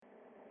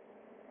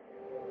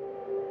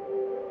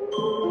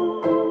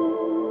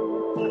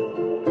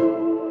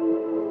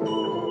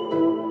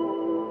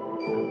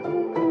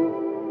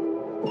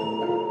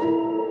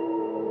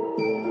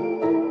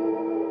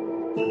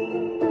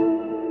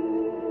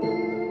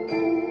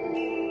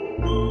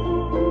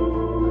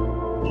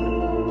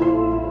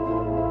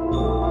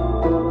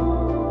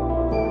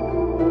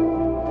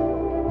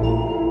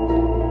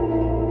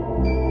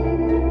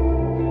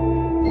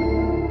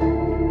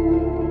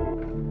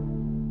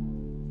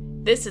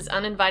This is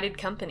Uninvited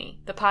Company,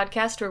 the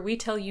podcast where we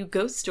tell you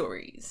ghost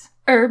stories,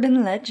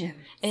 urban legends,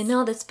 and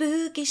all the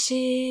spooky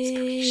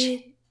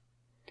shit.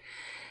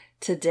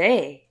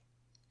 Today,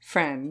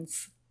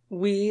 friends,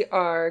 we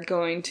are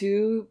going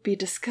to be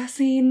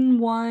discussing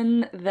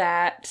one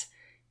that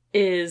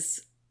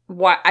is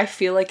why I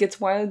feel like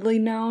it's widely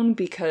known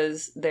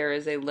because there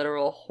is a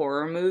literal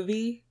horror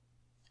movie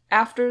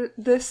after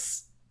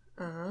this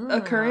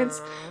occurrence,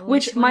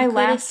 which my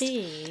last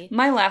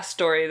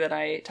story that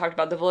I talked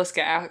about, the Villisca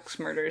Axe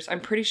murders, I'm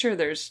pretty sure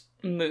there's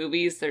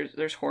movies,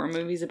 there's horror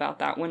movies about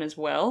that one as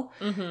well.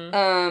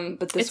 Mm-hmm.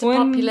 But this it's one, a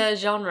popular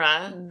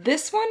genre.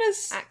 This one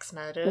is axe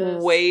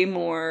murders. Way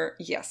more,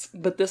 yes,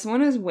 but this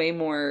one is way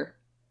more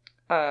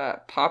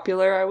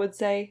popular, I would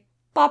say.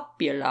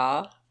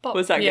 Popular.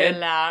 Was that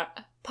good?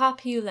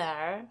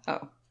 Popular.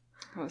 Oh,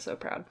 I was so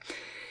proud.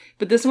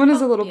 But this one is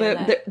a little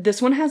bit...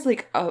 This one has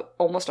like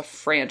almost a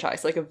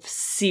franchise, like a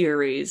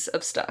series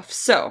of stuff.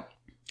 So,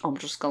 I'm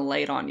just going to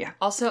lay it on you.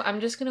 Also,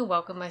 I'm just going to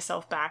welcome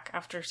myself back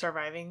after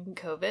surviving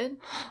COVID.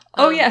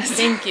 Oh, yes.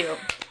 Thank you.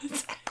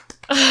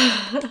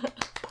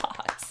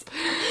 Pause.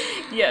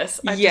 Yes.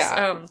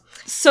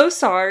 So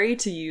sorry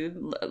to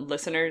you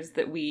listeners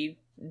that we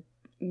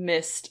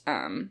missed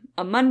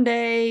a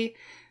Monday.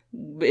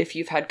 If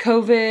you've had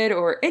COVID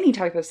or any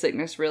type of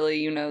sickness, really,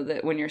 you know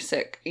that when you're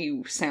sick,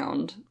 you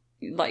sound...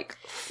 like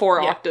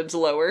 4 octaves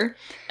lower.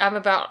 I'm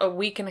about a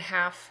week and a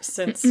half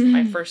since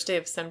my first day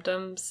of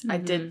symptoms. I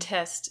did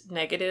test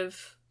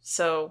negative,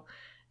 so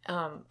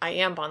I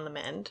am on the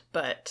mend,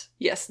 but...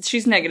 Yes,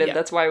 she's negative. Yeah.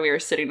 That's why we are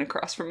sitting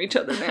across from each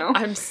other now.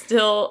 I'm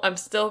still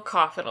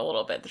coughing a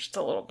little bit. There's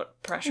still a little bit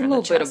of pressure in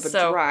the chest. A little bit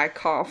of a dry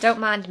cough. Don't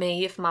mind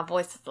me if my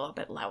voice is a little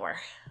bit lower.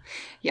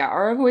 Yeah,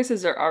 our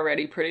voices are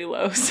already pretty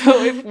low,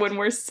 so when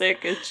we're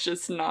sick, it's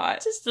just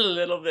not... Just a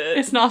little bit.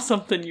 It's not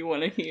something you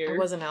want to hear. I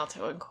was an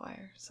alto in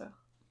choir, so...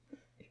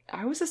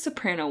 I was a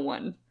soprano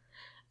one.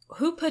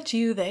 Who put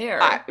you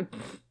there?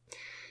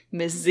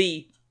 Miss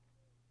Z.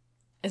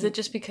 Is it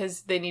just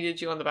because they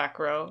needed you on the back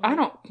row? I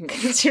don't...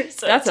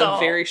 so that's tall. A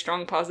very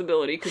strong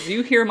possibility, because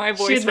you hear my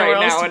voice right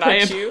now, and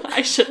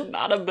I should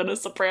not have been a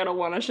soprano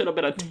one. I should have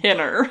been a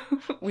tenor.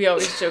 We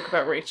always joke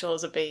about Rachel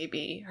as a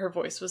baby. Her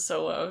voice was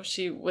so low.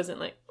 She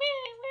wasn't like...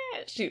 Meh,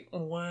 meh. She...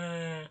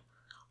 Wah,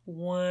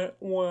 wah,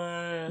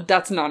 wah.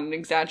 That's not an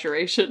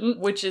exaggeration.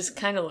 Which is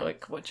kind of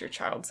like what your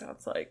child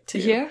sounds like, too.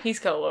 Yeah. He's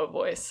got a low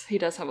voice. He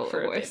does have a low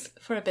voice.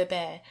 For a baby.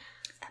 A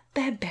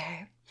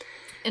baby.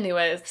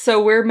 Anyways.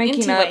 So we're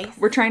making up.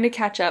 We're trying to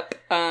catch up.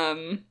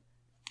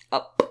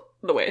 Up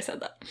the way I said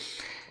that.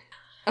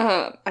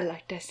 I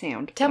like that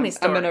sound. Tell me a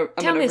story.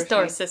 Tell me a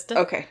story, sister.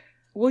 Okay.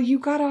 Well, you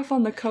got off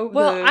on the COVID.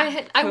 Well,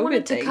 I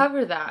wanted to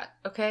cover that.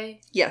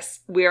 Okay. Yes,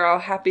 we are all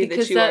happy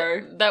that you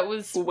are. That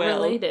was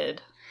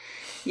related.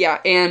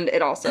 Yeah, and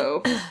it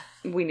also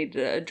we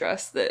needed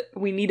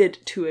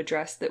to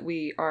address that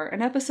we are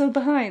an episode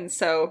behind.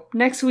 So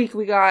next week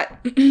we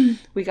got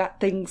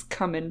things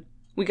coming.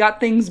 We got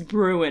things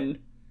brewing.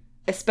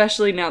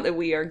 Especially now that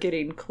we are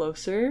getting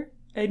closer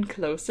and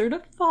closer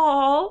to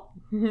fall.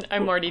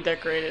 I'm already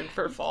decorated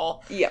for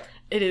fall. Yeah.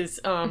 It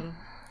is,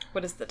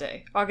 what is the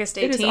day? August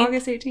 18th? It is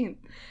August 18th.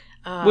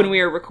 When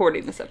we are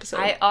recording this episode.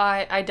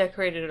 I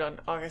decorated it on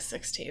August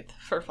 16th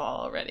for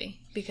fall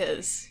already.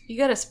 Because you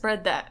gotta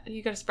spread that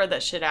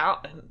shit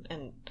out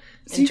and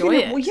enjoy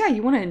it. Well, yeah,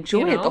 you want to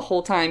enjoy it the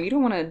whole time. You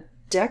don't want to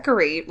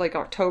decorate like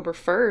October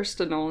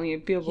 1st and only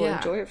be able to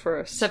enjoy it for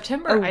a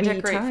September. I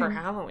decorate for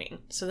Halloween,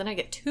 so then I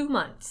get 2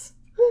 months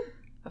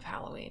of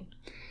Halloween.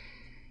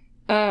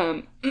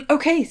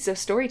 Okay, so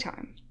story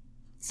time.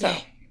 So,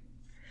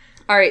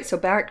 all right, so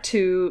back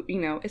to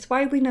it's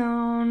widely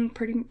known,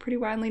 pretty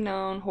widely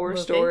known horror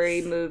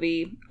story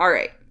movie. All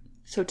right,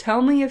 so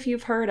tell me if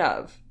you've heard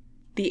of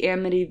the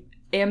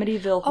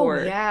Amityville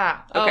horror. Oh,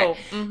 yeah. Okay. Oh,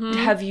 mm-hmm.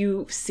 Have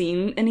you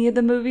seen any of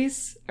the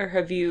movies? Or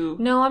have you...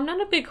 No, I'm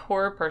not a big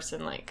horror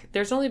person. Like,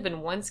 there's only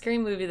been one scary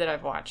movie that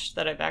I've watched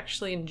that I've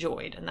actually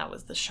enjoyed, and that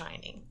was The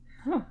Shining.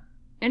 Huh.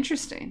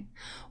 Interesting.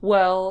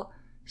 Well,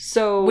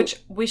 so...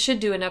 Which, we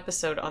should do an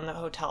episode on the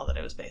hotel that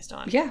it was based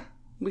on. Yeah,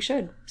 we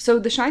should. So,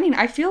 The Shining,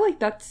 I feel like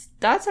that's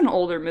an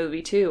older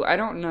movie, too. I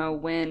don't know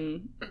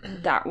when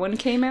that one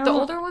came out. The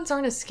older ones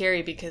aren't as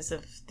scary because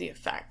of the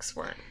effects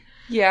weren't.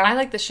 Yeah. I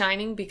like The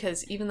Shining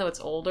because even though it's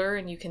older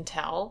and you can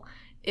tell,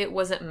 it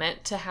wasn't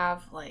meant to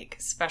have like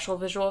special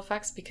visual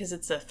effects because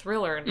it's a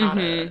thriller, not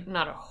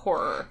a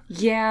horror.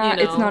 Yeah,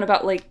 it's not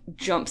about like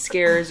jump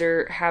scares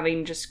or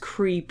having just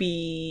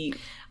creepy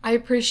I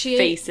appreciate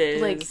faces.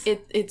 Like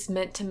it's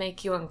meant to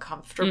make you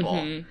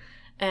uncomfortable.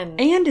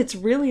 And it's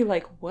really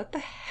like, what the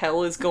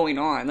hell is going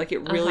on? Like,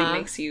 it really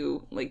makes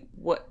you like,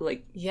 what,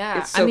 like, yeah.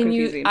 it's so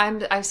confusing.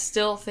 I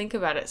still think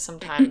about it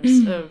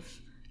sometimes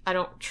of I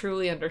don't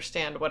truly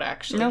understand what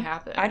actually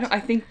happened.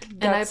 I think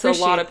that's a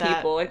lot of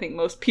people. I think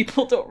most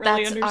people don't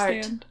really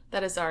understand. Art.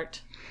 That is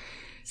art.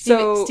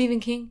 So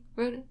Stephen King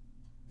wrote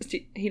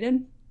it. He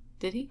did?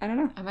 Did he? I don't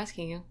know. I'm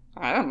asking you.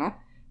 I don't know.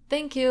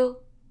 Thank you.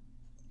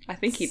 I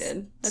think he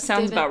did. That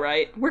sounds about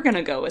right. We're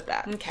gonna go with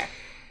that. Okay.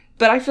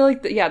 But I feel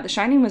like, The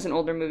Shining was an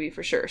older movie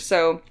for sure.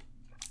 So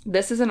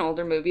this is an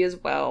older movie as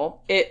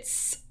well.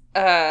 It's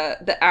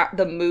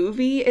the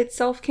movie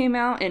itself came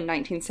out in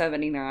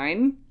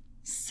 1979.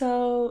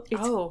 So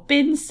it's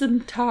been some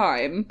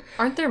time.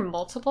 Aren't there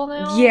multiple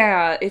now?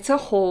 Yeah, it's a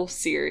whole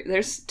series.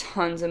 There's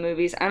tons of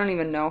movies. I don't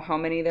even know how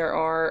many there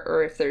are,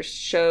 or if there's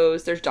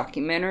shows, there's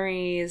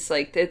documentaries.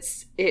 Like,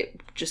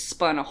 it just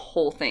spun a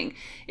whole thing.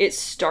 It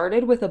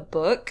started with a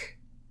book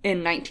in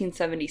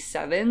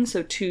 1977,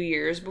 so 2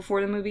 years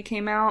before the movie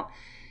came out.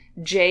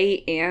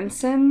 Jay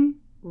Anson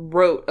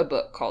wrote a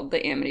book called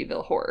The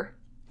Amityville Horror.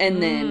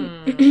 And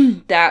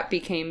then that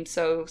became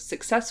so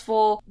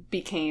successful,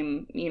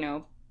 became,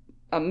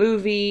 a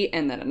movie,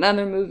 and then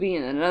another movie,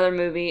 and then another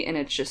movie, and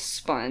it's just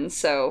spun.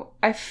 So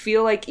I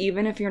feel like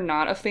even if you're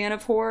not a fan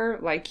of horror,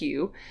 like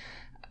you've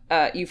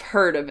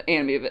heard of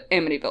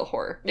Amityville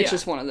Horror. It's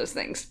just one of those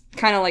things.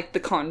 Kind of like The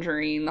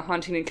Conjuring, The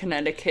Haunting in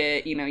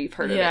Connecticut, you've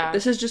heard of it.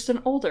 This is just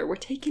we're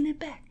taking it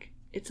back.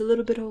 It's a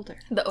little bit older.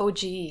 The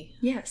OG.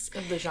 Yes.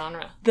 Of the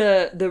genre.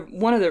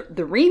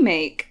 The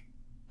remake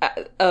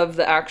of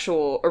the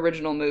actual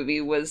original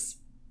movie was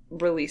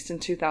released in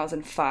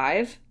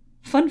 2005.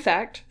 Fun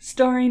fact,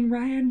 starring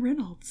Ryan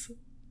Reynolds.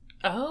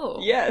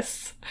 Oh.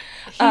 Yes.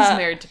 He's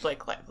married to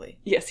Blake Lively.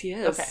 Yes, he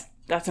is. Okay.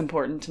 That's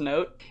important to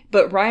note.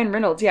 But Ryan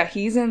Reynolds,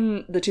 he's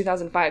in the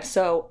 2005.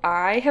 So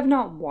I have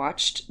not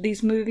watched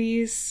these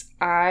movies.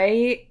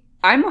 I'm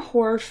a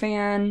horror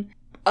fan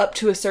up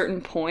to a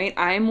certain point.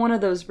 I'm one of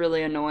those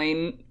really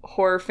annoying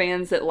horror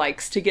fans that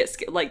likes to get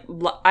scared. Like,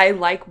 I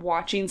like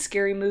watching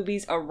scary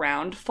movies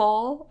around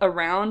fall,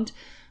 around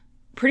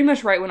pretty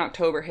much right when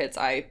October hits.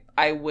 I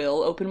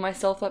will open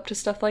myself up to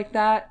stuff like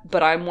that,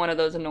 but I'm one of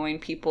those annoying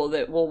people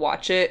that will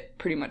watch it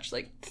pretty much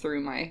like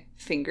through my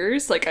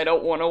fingers. Like, I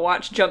don't want to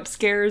watch jump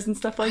scares and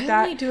stuff like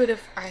that. I only do it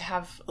if I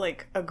have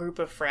like a group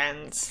of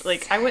friends.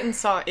 Like, I went and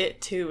saw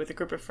It too with a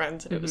group of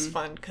friends, and it was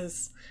fun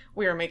because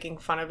we were making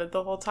fun of it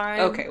the whole time.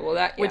 Okay,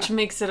 well which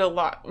makes it a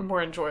lot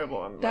more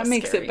enjoyable and that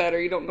makes scary. It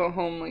better. You don't go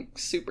home like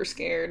super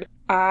scared.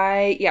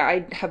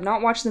 I have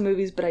not watched the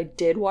movies, but I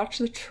did watch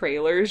the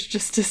trailers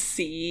just to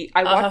see.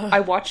 I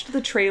watched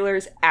the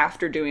trailers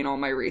after doing all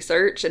my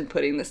research and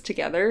putting this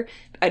together.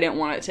 I didn't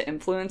want it to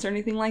influence or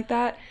anything like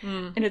that.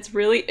 And it's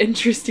really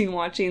interesting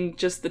watching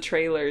just the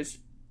trailers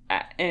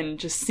and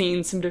just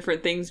seeing some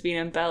different things being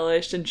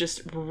embellished, and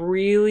just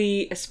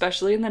really,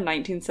 especially in the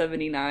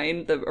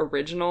 1979, the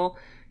original,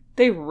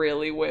 they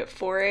really went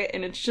for it,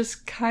 and it's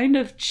just kind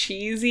of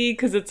cheesy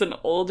because it's an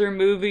older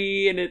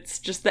movie, and it's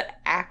just the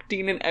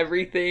acting and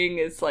everything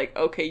is like,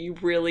 okay, you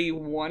really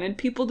wanted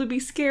people to be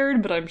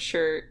scared, but I'm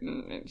sure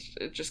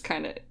it just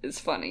kind of is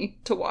funny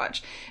to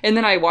watch. And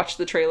then I watched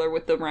the trailer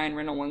with the Ryan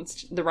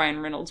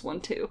Reynolds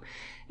one too,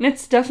 and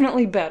it's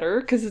definitely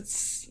better because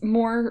it's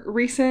more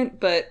recent,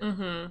 but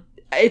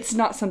it's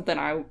not something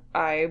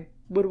I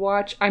would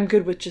watch. I'm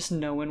good with just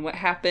knowing what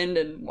happened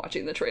and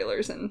watching the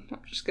trailers, and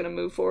I'm just gonna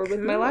move forward with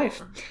my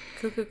life.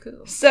 Cool.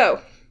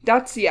 So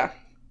that's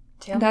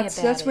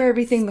That's where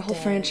everything, the whole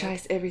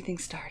franchise, everything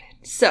started.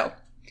 So,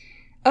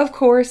 of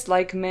course,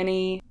 like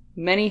many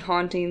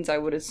hauntings, I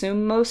would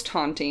assume most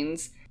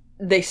hauntings,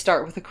 they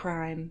start with a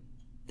crime.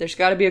 There's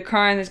got to be a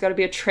crime. There's got to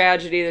be a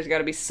tragedy. There's got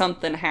to be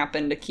something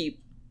happen to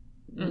keep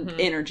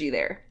energy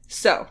there.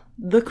 So,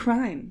 the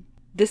crime.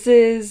 This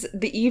is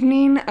the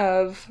evening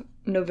of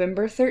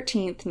November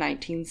 13th,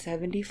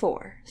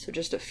 1974. So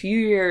just a few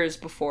years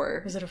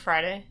before. Was it a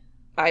Friday?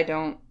 I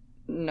don't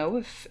know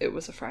if it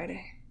was a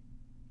Friday.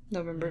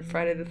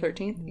 Friday the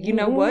 13th. You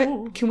know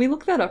what? Can we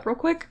look that up real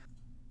quick?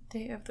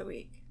 Day of the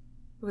week.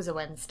 It was a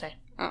Wednesday.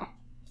 Oh.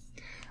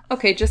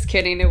 Okay, just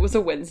kidding. It was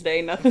a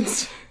Wednesday.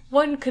 Nothing's...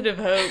 One could have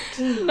hoped.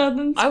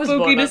 Nothing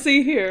spooky to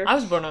see here. I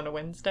was born on a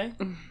Wednesday.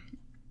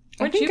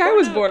 I think I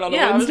was born on a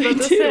Wednesday, I was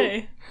about too. To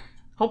say.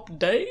 Hope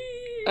day.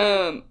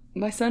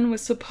 My son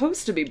was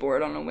supposed to be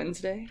born on a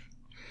Wednesday.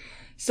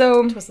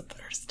 So... It was a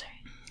Thursday.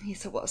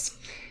 Yes, it was.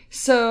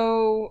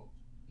 So...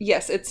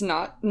 Yes, it's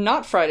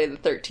not Friday the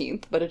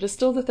 13th, but it is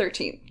still the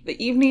 13th.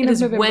 The evening of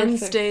November...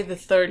 Wednesday the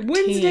 13th.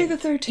 Wednesday the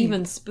 13th.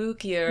 Even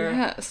spookier.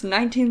 Yes,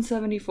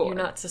 1974. You're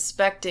not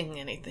suspecting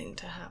anything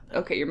to happen.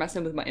 Okay, you're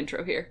messing with my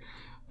intro here.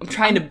 I'm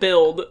trying to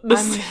build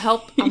this.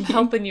 I'm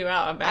helping you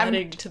out. I'm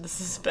adding to the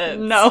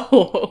suspense.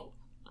 No.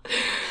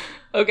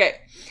 Okay.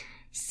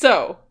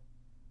 So,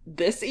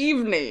 this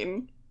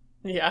evening...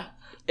 Yeah.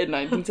 In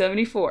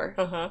 1974,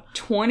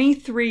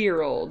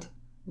 23-year-old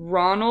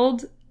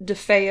Ronald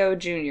DeFeo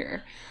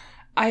Jr.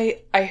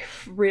 I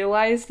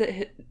realized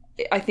that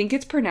I think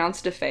it's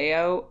pronounced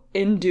DeFeo.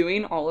 In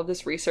doing all of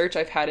this research,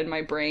 I've had in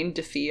my brain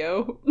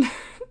DeFeo.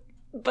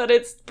 but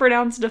it's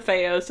pronounced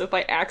DeFeo, so if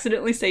I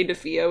accidentally say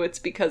DeFeo, it's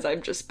because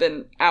I've just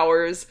spent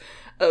hours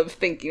of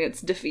thinking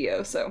it's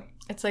DeFeo, so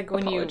it's like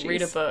apologies. When you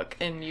read a book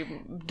and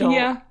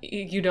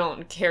you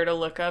don't care to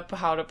look up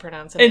how to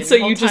pronounce it. And so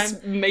you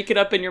just make it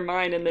up in your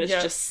mind and then it's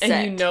just set.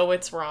 And you know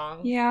it's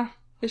wrong. Yeah,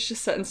 it's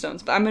just set in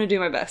stones, but I'm going to do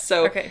my best.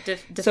 So, okay,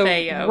 DeFeo.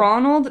 So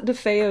Ronald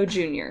DeFeo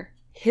Jr.,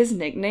 his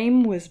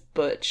nickname was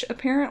Butch,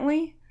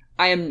 apparently.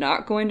 I am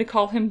not going to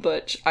call him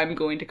Butch. I'm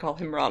going to call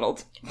him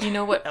Ronald. You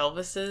know what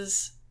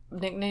Elvis's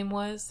nickname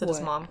was that his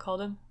mom called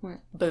him?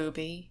 What?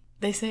 Booby.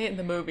 They say it in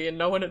the movie and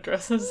no one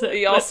addresses it.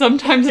 Y'all,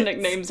 sometimes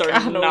nicknames are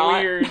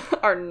not weird.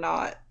 Are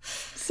not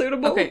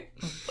suitable. Okay.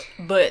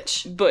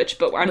 Butch, but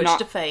I'm Butch not.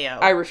 DeFeo.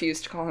 I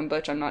refuse to call him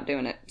Butch. I'm not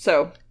doing it.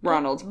 So,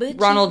 Ronald.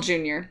 Butchie. Ronald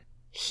Jr.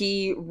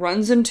 He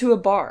runs into a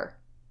bar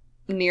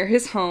near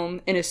his home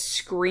and is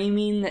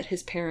screaming that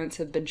his parents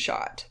have been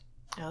shot.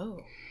 Oh.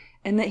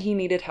 And that he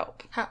needed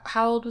help.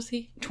 How old was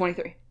he?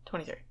 23.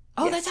 23.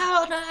 Oh, yes. That's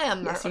how old I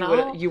am. Yes,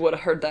 you would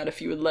have heard that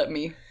if you would let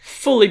me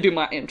fully do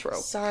my intro.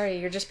 Sorry,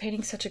 you're just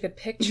painting such a good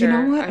picture. You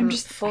know what? I'm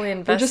just fully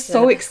invested. I'm just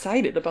so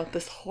excited about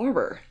this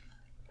horror.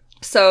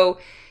 So,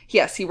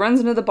 yes, he runs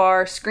into the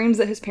bar, screams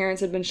that his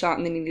parents had been shot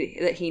and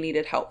that he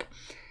needed help.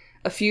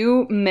 A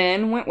few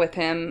men went with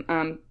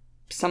him,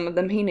 some of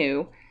them he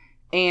knew,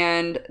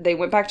 and they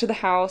went back to the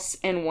house,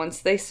 and once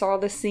they saw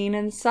the scene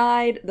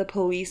inside, the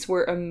police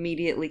were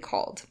immediately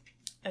called.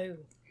 Oh.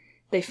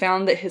 They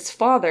found that his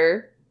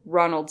father,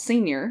 Ronald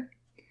Sr.,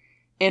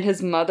 and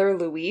his mother,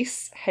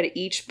 Louise, had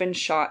each been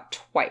shot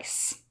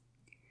twice.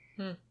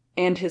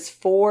 And his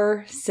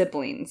 4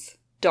 siblings,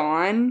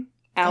 Dawn,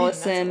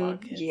 Allison,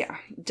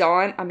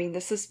 Dawn, I mean,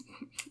 this is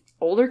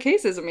older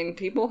cases. I mean,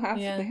 people have,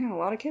 they have a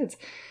lot of kids.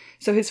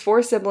 So his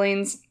 4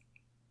 siblings,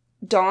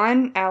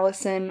 Dawn,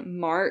 Allison,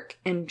 Mark,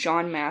 and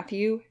John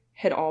Matthew,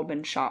 had all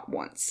been shot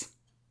once.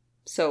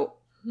 So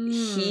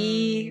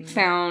he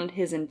found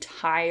his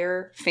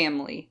entire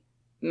family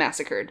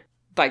massacred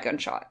by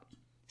gunshot.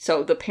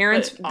 So the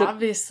parents...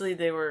 obviously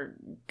they were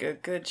a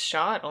good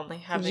shot, only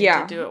having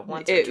to do it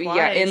once or twice.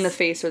 Yeah, in the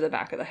face or the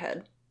back of the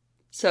head.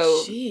 So...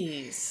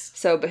 Jeez.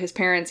 So, but his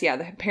parents,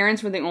 the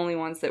parents were the only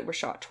ones that were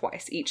shot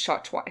twice. Each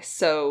shot twice.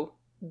 So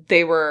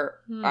they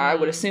were... I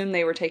would assume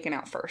they were taken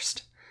out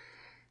first.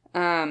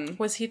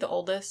 Was he the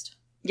oldest?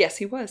 Yes,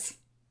 he was.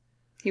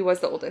 He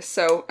was the oldest.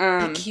 So...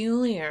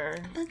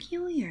 Peculiar,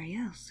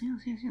 yes.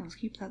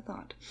 Keep that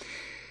thought.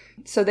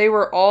 So they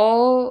were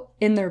all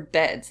in their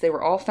beds. They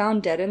were all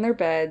found dead in their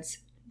beds,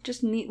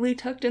 just neatly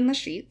tucked in the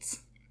sheets.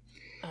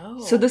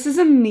 Oh. So this is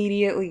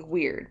immediately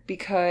weird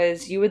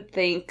because you would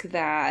think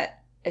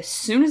that as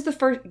soon as the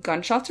first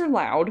gunshots are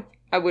loud,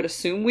 I would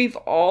assume we've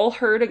all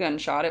heard a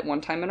gunshot at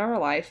one time in our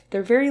life.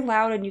 They're very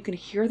loud and you can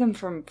hear them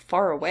from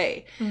far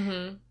away.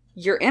 Mm-hmm.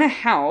 You're in a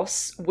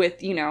house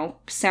with,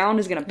 sound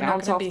is going to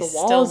bounce off the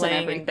walls and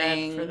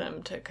everything. In bed for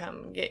them to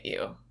come get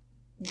you.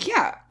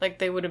 Yeah. Like,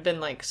 they would have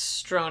been,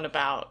 strewn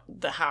about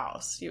the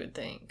house, you would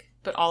think.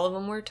 But all of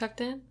them were tucked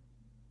in?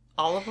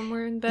 All of them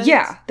were in bed?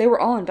 Yeah, they were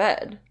all in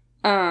bed.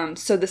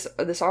 So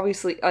this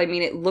obviously, I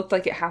mean, it looked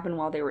like it happened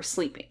while they were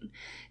sleeping.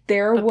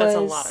 But that's a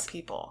lot of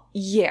people.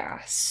 Yeah.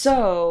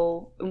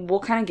 So, we'll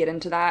kind of get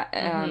into that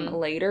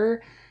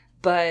later.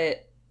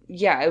 But,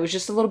 yeah, it was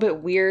just a little bit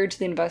weird to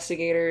the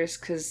investigators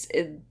because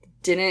it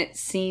didn't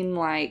seem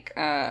like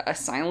a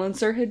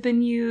silencer had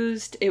been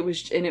used. It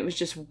was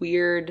just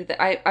weird.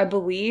 That I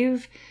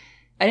believe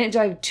I didn't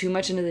dive too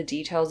much into the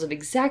details of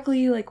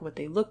exactly what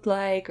they looked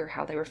like or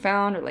how they were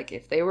found or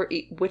if they were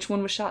which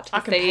one was shot to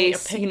the face. I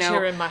can paint a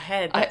picture in my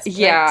head. That's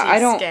I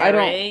don't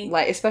scary.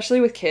 like,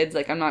 especially with kids.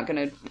 I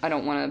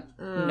don't want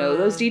to know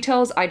those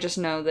details. I just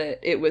know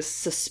that it was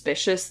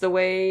suspicious the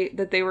way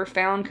that they were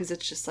found because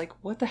it's just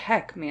what the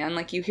heck,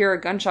 man? You hear a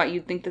gunshot,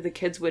 you'd think that the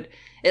kids would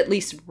at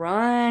least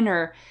run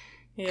or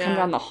come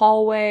down the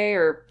hallway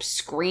or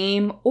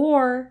scream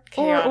or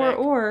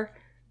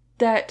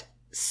that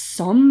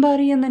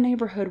somebody in the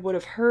neighborhood would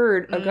have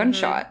heard a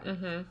gunshot.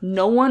 Mm-hmm.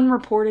 No one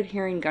reported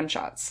hearing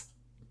gunshots.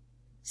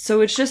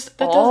 So it's just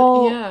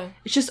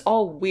it's just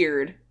all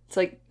weird.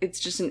 It's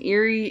just an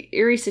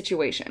eerie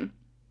situation.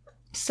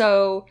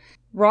 So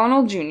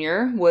Ronald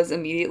Jr. was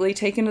immediately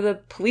taken to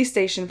the police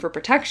station for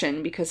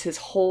protection because his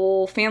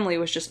whole family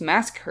was just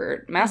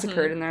massacred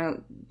and they're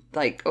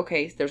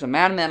okay, there's a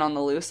madman on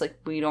the loose.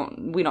 We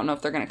don't know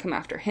if they're going to come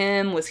after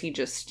him. Was he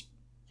just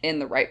in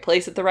the right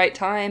place at the right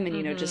time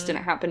and, just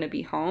didn't happen to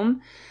be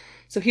home?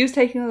 So he was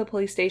taken to the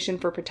police station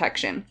for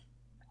protection.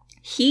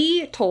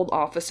 He told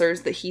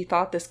officers that he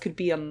thought this could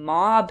be a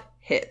mob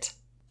hit.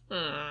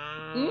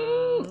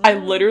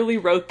 I literally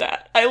wrote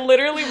that. I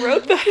literally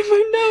wrote that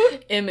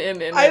in my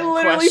note.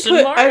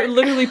 I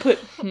literally put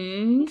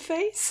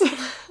face.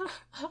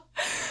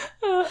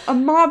 A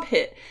mob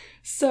hit.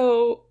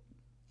 So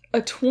a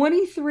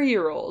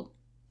 23-year-old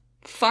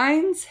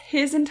finds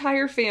his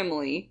entire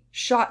family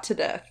shot to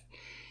death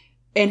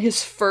And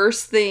his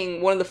first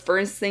thing, one of the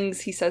first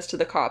things he says to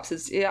the cops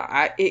is, yeah,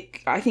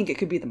 I think it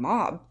could be the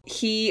mob.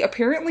 He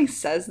apparently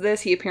says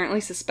this, he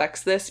apparently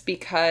suspects this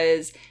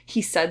because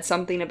he said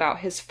something about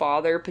his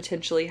father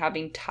potentially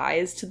having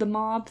ties to the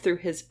mob through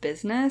his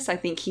business. I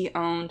think he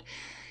owned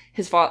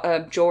his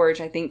father, George,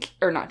 I think,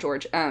 or not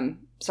George,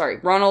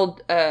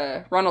 Ronald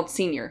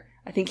Sr.,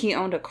 I think he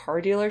owned a car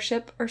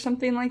dealership or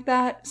something like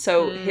that.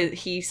 So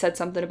he said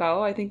something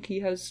about, I think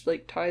he has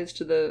like ties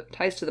to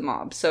the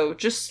mob. So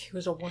just he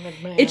was a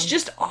wanted man. It's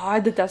just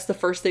odd that that's the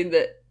first thing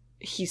that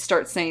he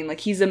starts saying. Like,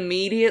 he's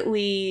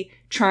immediately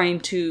trying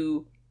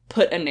to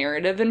put a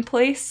narrative in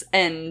place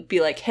and be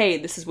like, hey,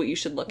 this is what you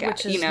should look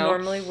at. Which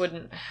normally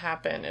wouldn't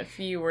happen if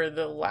you were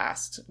the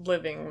last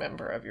living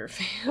member of your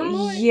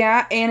family.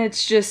 Yeah, and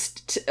it's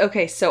just,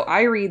 okay, so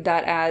I read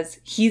that as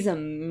he's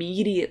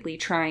immediately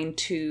trying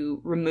to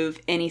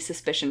remove any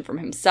suspicion from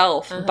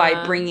himself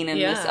by bringing in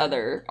this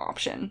other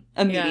option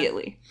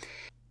immediately.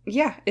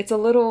 Yeah, it's a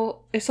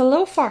little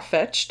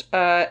far-fetched,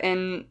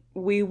 and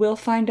we will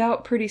find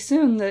out pretty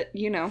soon that,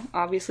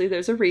 obviously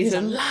there's a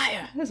reason. He's a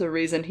liar. There's a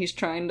reason he's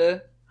trying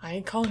to I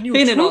ain't calling you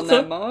pin it on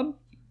that mob.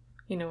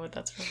 You know what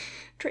that's from?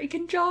 Drake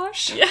and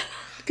Josh. Yeah.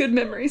 Good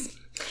memories.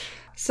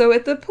 So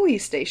at the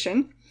police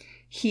station,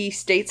 he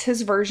states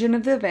his version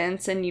of the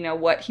events and,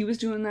 what he was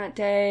doing that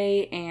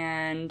day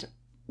and,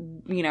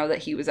 that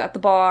he was at the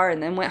bar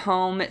and then went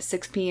home at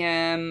 6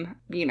 p.m.,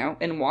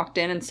 and walked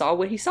in and saw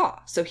what he saw.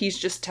 So he's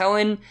just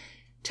telling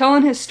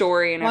his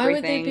story and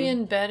everything. Why would they be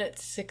in bed at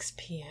 6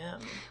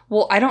 p.m.?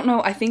 Well, I don't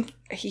know. I think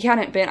I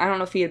don't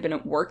know if he had been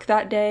at work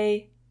that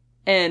day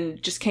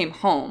and just came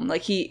home.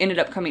 Like, he ended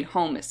up coming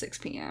home at 6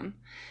 p.m.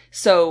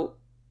 So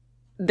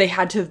they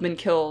had to have been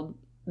killed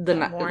the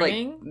night,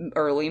 like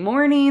early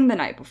morning, the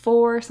night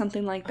before,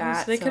 something like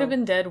that. So they could have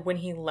been dead when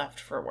he left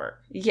for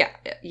work. Yeah.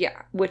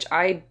 Which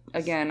I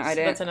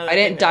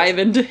didn't dive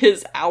into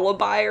his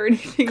alibi or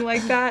anything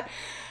like that.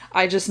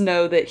 I just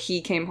know that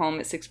he came home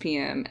at 6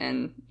 p.m.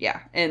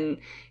 and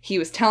he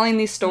was telling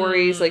these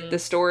stories, like the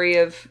story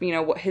of,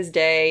 what his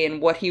day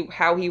and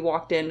how he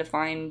walked in to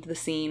find the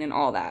scene and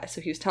all that.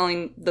 So he was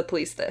telling the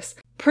police this.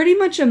 Pretty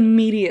much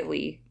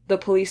immediately, the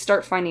police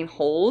start finding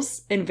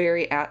holes in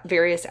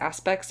various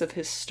aspects of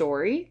his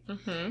story.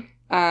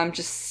 Mm-hmm.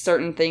 Just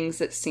certain things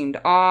that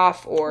seemed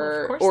off,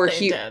 or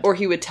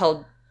he would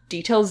tell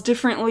details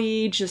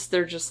differently.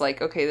 They're just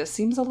like, okay, this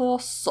seems a little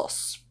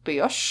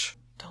suspicious.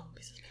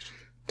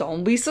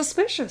 Don't be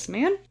suspicious,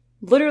 man.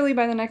 Literally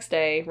by the next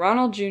day,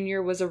 Ronald Jr.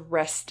 was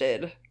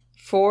arrested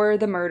for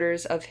the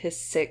murders of his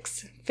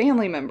 6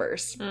 family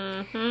members.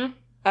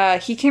 Mm-hmm.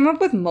 He came up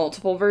with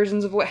multiple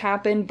versions of what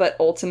happened, but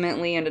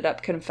ultimately ended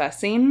up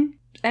confessing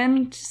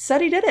and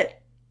said he did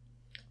it.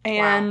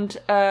 And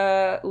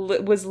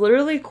was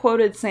literally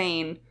quoted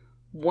saying,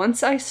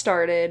 "Once I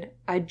started,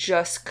 I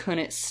just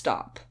couldn't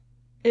stop.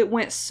 It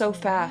went so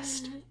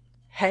fast.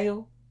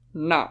 Hell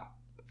no."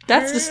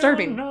 That's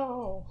disturbing.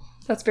 No.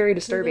 That's very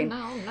disturbing.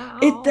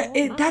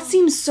 That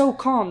seems so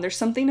calm. There's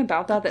something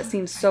about that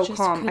seems so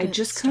calm. I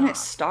just couldn't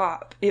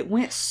stop. It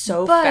went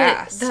so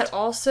fast. That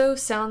also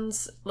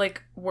sounds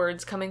like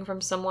words coming from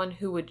someone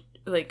who would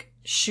like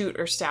shoot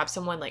or stab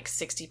someone like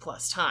 60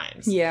 plus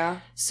times.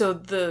 Yeah.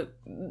 So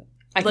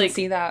I can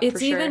see that.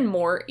 It's even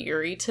more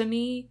eerie to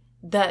me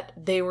that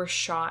they were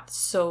shot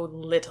so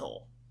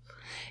little.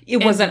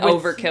 It wasn't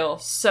overkill.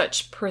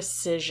 Such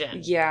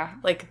precision. Yeah.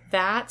 Like,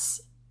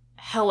 that's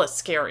hella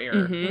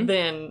scarier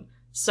than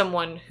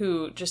someone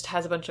who just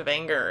has a bunch of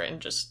anger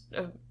and just,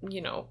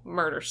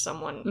 murders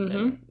someone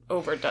and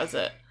overdoes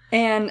it.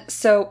 And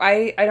so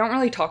I don't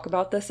really talk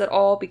about this at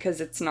all because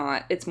it's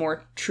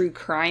more true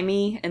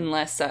crimey and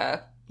less,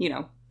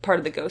 part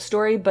of the ghost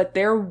story. But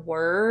there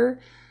were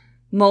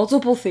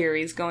multiple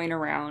theories going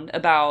around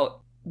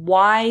about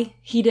why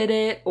he did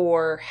it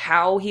or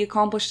how he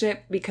accomplished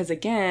it. Because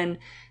again,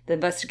 the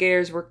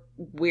investigators were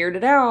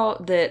weirded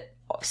out that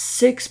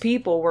 6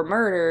 people were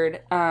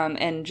murdered,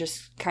 and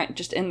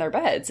just in their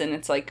beds, and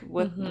it's like,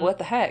 what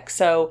the heck?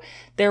 So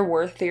there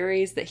were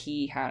theories that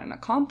he had an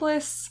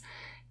accomplice.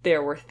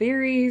 There were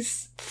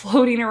theories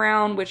floating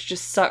around, which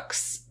just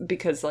sucks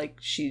because like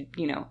she,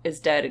 is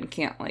dead and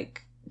can't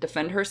like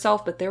defend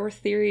herself. But there were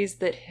theories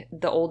that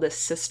the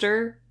oldest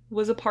sister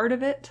was a part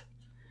of it,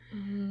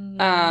 and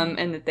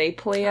that they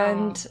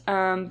planned,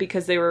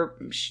 because they were,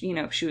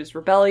 she was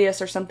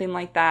rebellious or something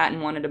like that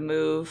and wanted to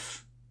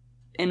move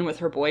in with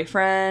her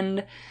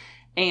boyfriend.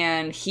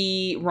 And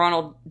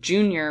Ronald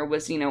Jr.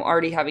 was,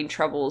 already having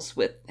troubles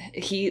with,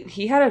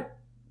 he had a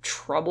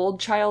troubled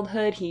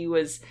childhood. He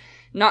was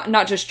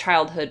not just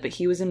childhood, but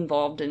he was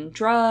involved in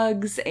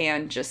drugs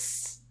and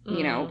just,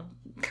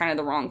 kind of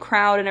the wrong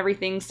crowd and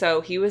everything. So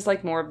he was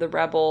like more of the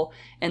rebel.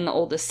 And the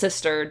oldest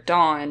sister,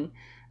 Dawn,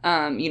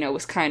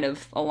 was kind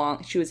of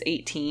she was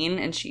 18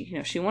 and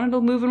she wanted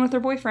to move in with her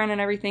boyfriend and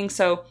everything.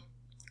 So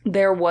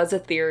there was a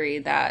theory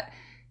that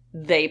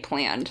they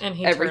planned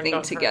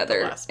everything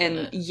together.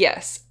 And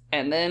yes.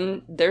 And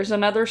then there's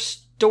another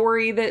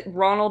story that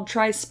Ronald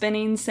tries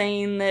spinning,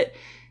 saying that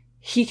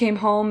he came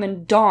home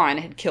and Dawn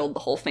had killed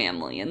the whole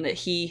family and that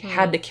he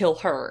had to kill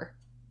her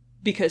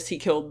because she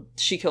killed,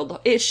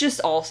 it's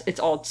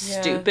all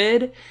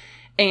stupid.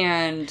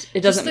 And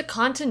it doesn't... Just the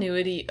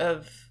continuity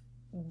of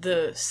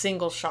the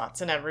single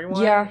shots in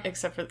everyone. Yeah.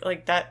 Except for,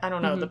 like, that, I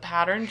don't know, the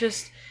pattern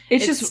just...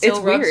 It's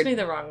rubs weird. Me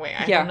the wrong way.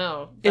 I don't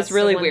know. That's it's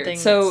really weird.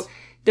 So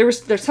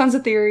there's tons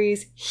of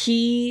theories.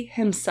 He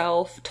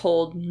himself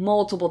told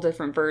multiple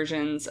different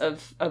versions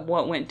of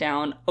what went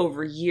down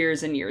over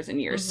years and years and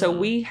years. So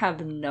we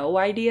have no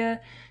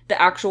idea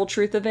the actual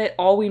truth of it.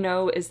 All we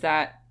know is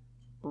that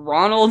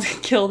Ronald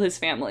killed his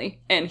family,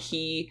 and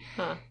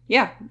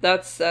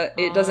that's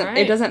it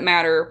doesn't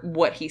matter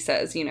what he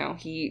says, you know.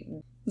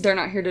 They're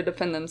not here to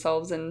defend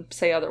themselves and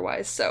say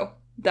otherwise, so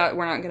that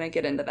we're not going to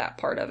get into that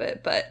part of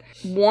it. But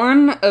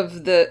one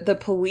of the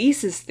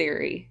police's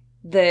theory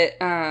that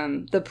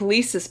the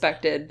police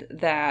suspected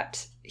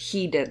that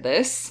he did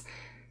this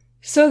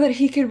so that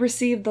he could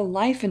receive the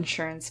life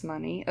insurance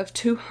money of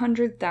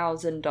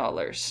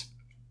 $200,000.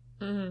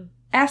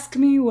 Ask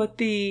me what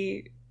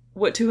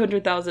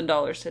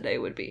 $200,000 today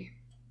would be.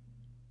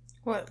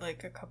 What,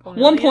 like a couple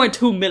million?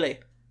 1.2 million.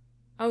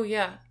 Oh,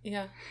 yeah.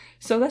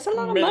 So that's a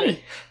lot of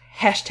money.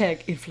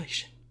 Hashtag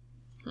inflation.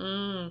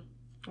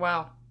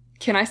 Wow.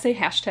 Can I say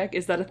hashtag?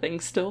 Is that a thing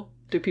still?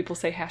 Do people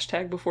say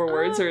hashtag before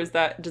words, or does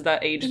that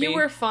age me? You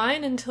were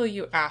fine until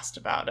you asked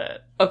about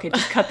it. Okay,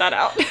 just cut that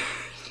out.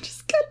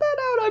 Just cut that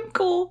out. I'm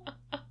cool.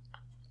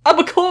 I'm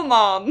a cool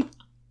mom.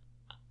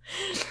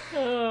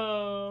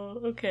 Oh,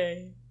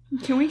 okay.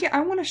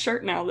 I want a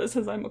shirt now that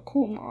says I'm a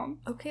cool mom.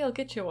 Okay, I'll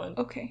get you one.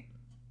 Okay.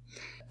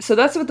 So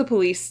that's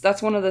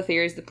one of the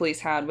theories the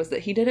police had, was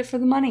that he did it for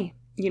the money.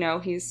 You know,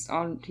 he's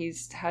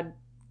had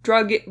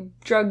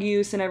drug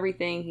use and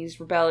everything. He's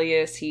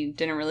rebellious. He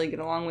didn't really get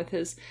along with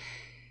his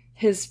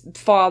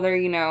father,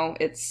 you know.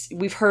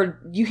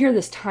 You hear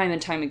this time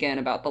and time again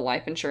about the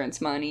life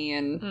insurance money,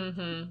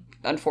 and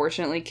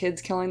unfortunately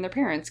kids killing their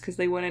parents because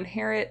they would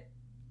inherit,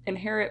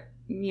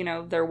 you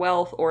know, their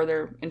wealth or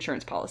their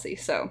insurance policy.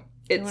 So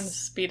they want to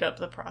speed up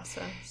the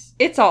process.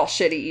 It's all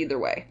shitty either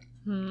way.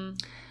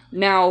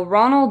 Now,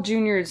 Ronald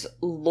Jr.'s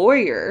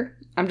lawyer,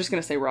 I'm just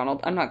going to say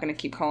Ronald. I'm not going to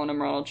keep calling him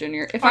Ronald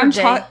Jr. If I'm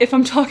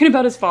talking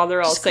about his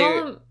father, I'll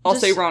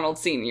say Ronald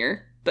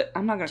Sr., but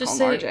I'm not going to call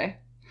him RJ.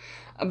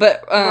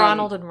 But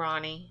Ronald and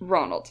Ronnie.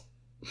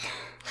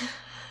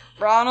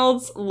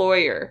 Ronald's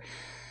lawyer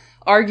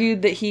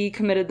argued that he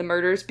committed the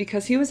murders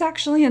because he was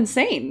actually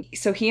insane.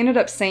 So he ended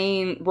up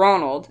saying,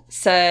 Ronald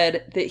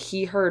said that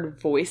he heard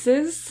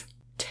voices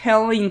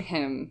telling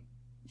him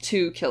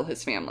to kill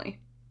his family.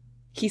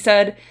 He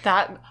said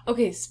that...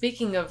 Okay,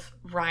 speaking of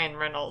Ryan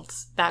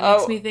Reynolds, that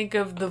makes me think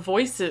of The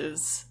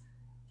Voices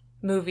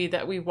movie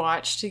that we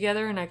watched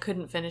together, and I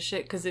couldn't finish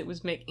it because it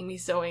was making me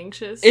so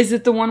anxious. Is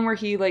it the one where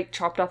he, like,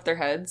 chopped off their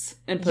heads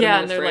and put them in the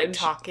and they're, fridge? like,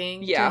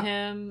 talking to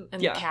him, and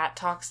the cat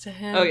talks to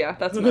him. Oh, yeah,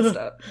 that's messed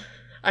up.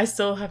 I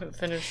still haven't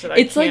finished it.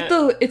 It's like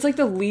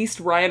the least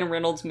Ryan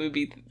Reynolds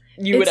movie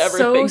you would ever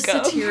think of. It's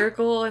so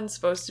satirical and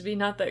supposed to be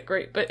not that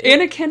great, but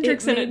Anna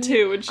Kendrick's in it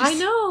too. I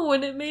know,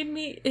 and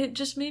it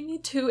just made me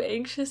too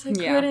anxious. I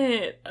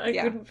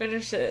couldn't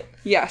finish it.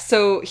 Yeah,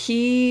 so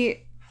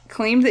he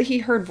claimed that he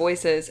heard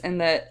voices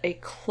and that a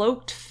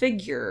cloaked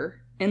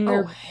figure in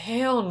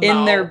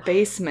their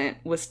basement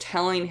was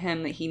telling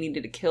him that he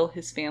needed to kill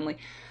his family.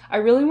 I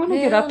really want to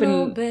get up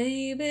and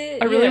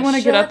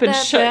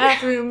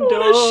shut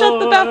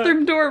the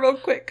bathroom door real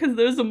quick because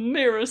there's a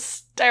mirror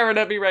staring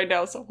at me right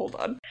now. So hold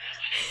on.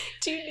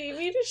 Do you need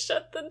me to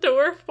shut the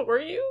door for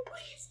you,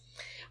 please?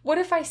 What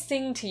if I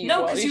sing to you?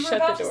 No, because you were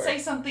about to say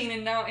something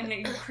and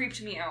you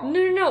creeped me out.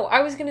 No.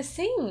 I was gonna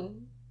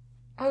sing.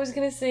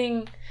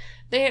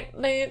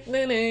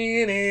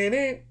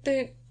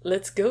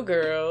 Let's go,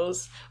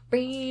 girls.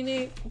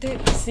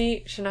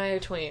 See,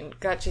 Shania Twain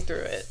got you through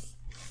it.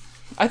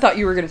 I thought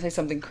you were going to say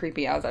something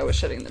creepy as I was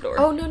shutting the door.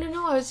 Oh, no.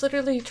 I was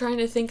literally trying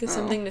to think of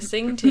something to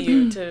sing to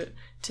you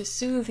to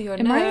soothe your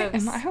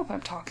nerves. I hope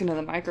I'm talking to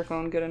the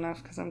microphone good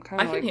enough because I'm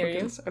kind of I can hear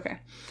you.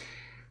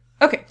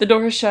 Okay, the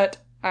door is shut.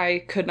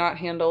 I could not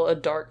handle a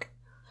dark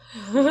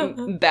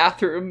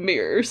bathroom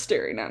mirror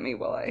staring at me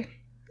while I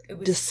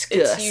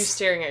discuss. It's you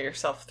staring at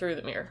yourself through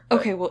the mirror.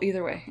 Okay, well,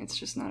 either way, it's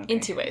just not okay. In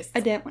two ways. I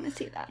didn't want to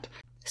see that.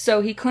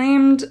 So he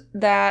claimed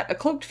that a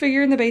cloaked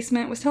figure in the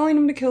basement was telling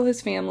him to kill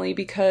his family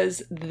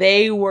because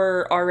they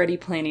were already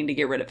planning to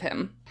get rid of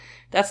him.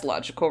 That's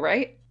logical,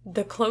 right?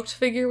 The cloaked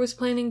figure was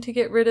planning to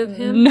get rid of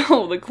him?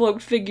 No, the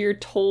cloaked figure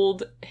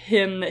told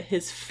him that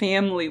his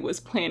family was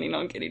planning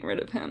on getting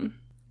rid of him.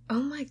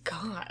 Oh my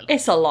god.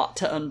 It's a lot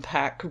to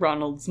unpack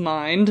Ronald's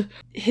mind.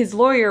 His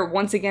lawyer,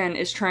 once again,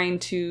 is trying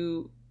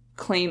to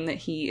claim that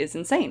he is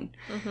insane.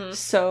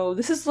 So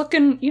this is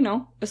looking,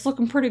 it's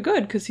looking pretty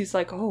good because he's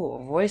like,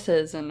 oh,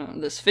 voices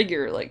and this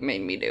figure like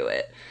made me do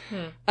it.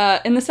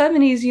 In the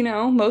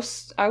 70s,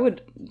 most I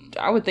would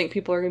think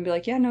people are gonna be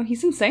like, yeah, no,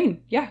 he's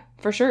insane. Yeah,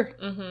 for sure.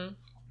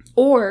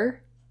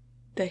 Or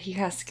that he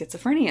has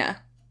schizophrenia.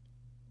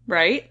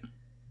 Right?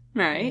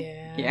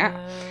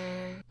 Yeah.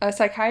 A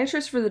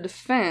psychiatrist for the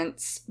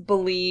defense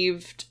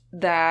believed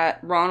that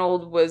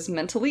Ronald was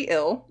mentally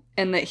ill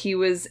and that he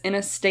was in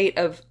a state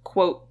of,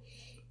 quote,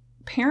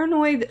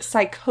 paranoid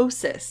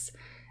psychosis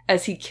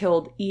as he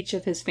killed each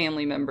of his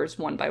family members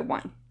one by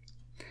one.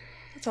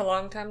 It's a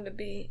long time to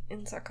be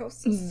in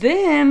psychosis.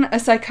 Then a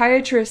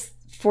psychiatrist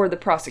for the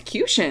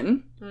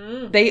prosecution,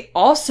 they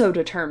also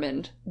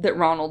determined that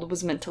Ronald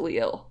was mentally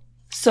ill.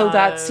 So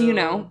that's,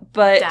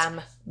 but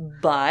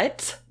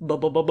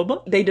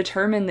they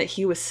determined that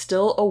he was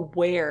still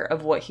aware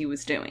of what he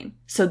was doing.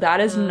 So that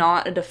is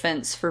not a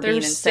defense for being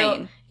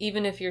insane.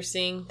 Even if you're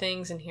seeing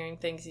things and hearing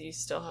things, you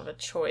still have a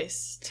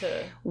choice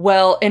to...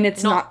 Well, and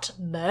it's not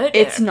murder.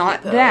 It's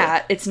not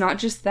that. It's not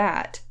just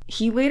that.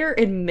 He later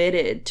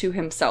admitted to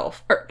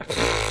himself...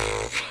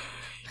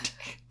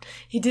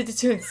 He did it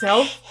to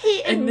himself?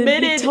 He admitted... And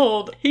then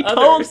he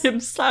told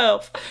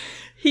himself.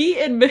 He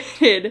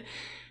admitted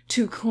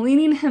to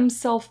cleaning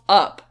himself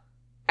up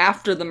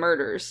after the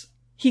murders.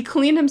 He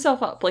cleaned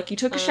himself up. Like, he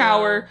took a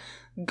shower,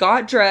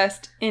 got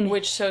dressed, and...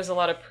 Which shows a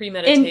lot of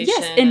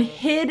premeditation. And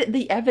hid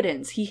the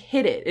evidence. He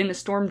hid it in a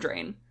storm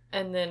drain.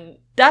 And then...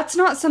 That's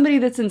not somebody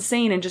that's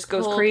insane and just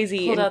goes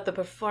crazy. Pulled out the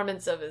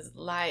performance of his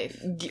life.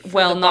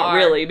 Well, not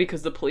really,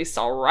 because the police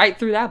saw right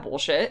through that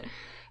bullshit.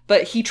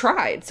 But he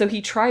tried. So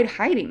he tried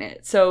hiding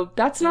it. So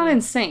that's not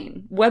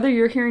insane. Whether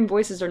you're hearing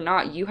voices or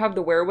not, you have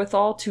the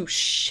wherewithal to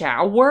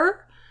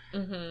shower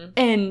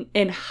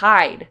and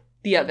hide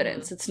the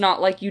evidence. It's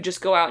not like you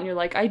just go out and you're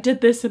like, I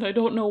did this and I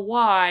don't know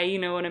why. You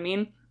know what I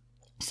mean?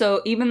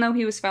 So even though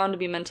he was found to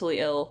be mentally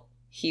ill,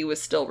 he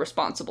was still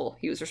responsible.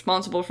 He was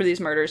responsible for these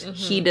murders.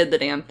 He did the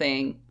damn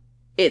thing.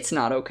 It's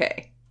not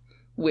okay.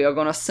 We are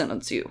going to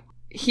sentence you.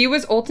 He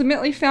was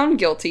ultimately found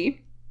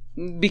guilty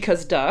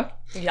because duh.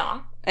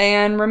 Yeah.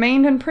 And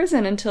remained in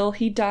prison until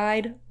he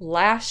died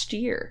last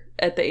year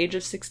at the age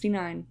of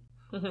 69.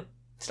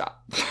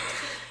 Stop.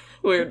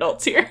 We're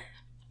adults here.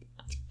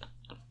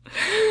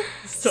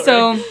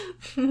 So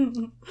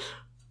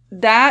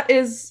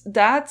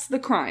that's the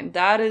crime.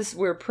 That is,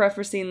 we're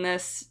prefacing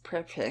this.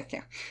 I'm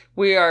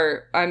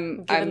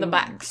giving the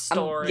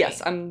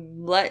backstory.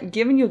 I'm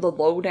giving you the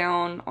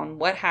lowdown on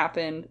what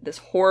happened. This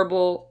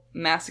horrible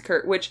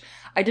massacre, which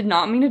I did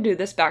not mean to do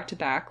this back to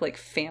back, like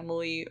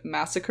family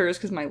massacres,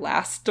 because my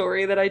last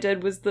story that I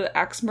did was the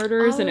axe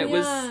murders, and it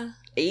was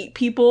 8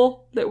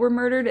 people that were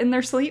murdered in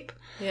their sleep.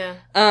 Yeah.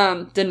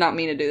 Did not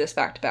mean to do this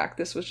back to back.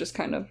 This was just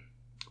kind of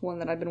one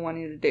that I've been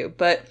wanting to do.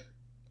 But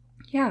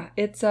yeah,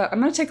 it's I'm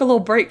gonna take a little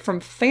break from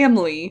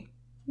family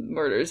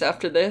murders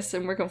after this,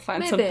 and we're gonna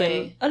find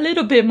something a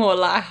little bit more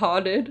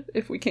lighthearted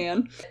if we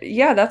can.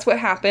 Yeah, that's what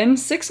happened.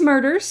 6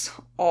 murders,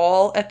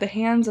 all at the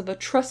hands of a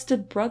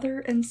trusted brother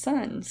and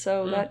son.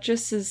 So that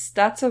just is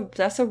that's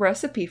a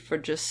recipe for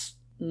just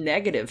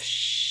negative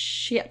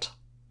shit,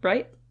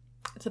 right?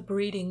 It's a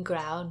breeding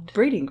ground.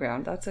 Breeding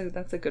ground. That's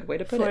a good way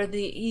to put it. For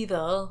the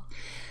evil.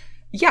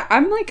 Yeah,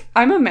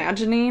 I'm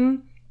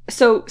imagining.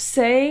 So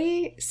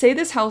say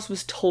this house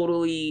was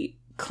totally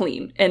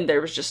clean and there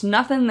was just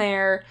nothing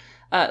there,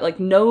 like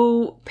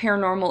no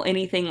paranormal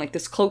anything, like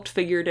this cloaked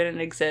figure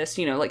didn't exist,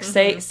 you know, like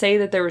say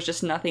that there was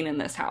just nothing in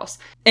this house.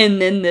 And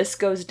then this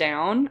goes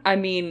down. I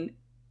mean,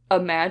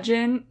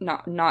 imagine,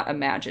 not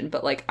imagine,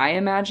 but like I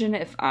imagine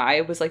if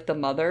I was like the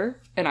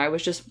mother and I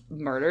was just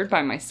murdered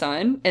by my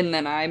son, and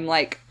then I'm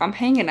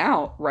hanging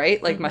out,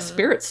 right? Like my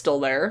spirit's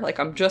still there, like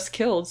I'm just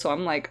killed, so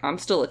I'm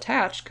still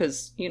attached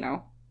because, you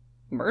know,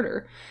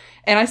 murder.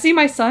 And I see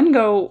my son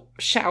go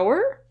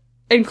shower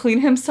and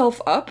clean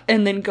himself up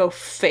and then go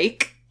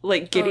fake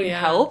like getting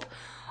help.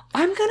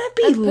 I'm gonna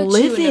be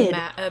livid. You in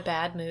a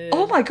bad mood.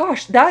 Oh my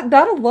gosh, that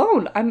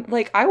alone, I'm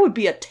like, I would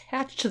be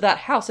attached to that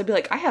house. I'd be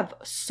like, I have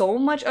so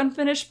much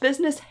unfinished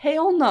business.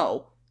 Hell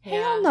no.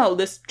 Hell no.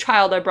 This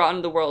child I brought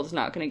into the world is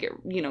not gonna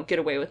get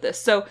away with this.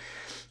 So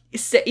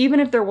even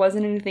if there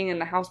wasn't anything in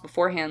the house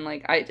beforehand,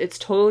 like it's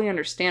totally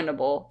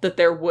understandable that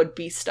there would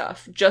be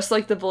stuff. Just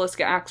like the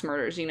Villisca Axe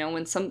murders, you know,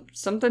 when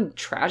something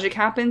tragic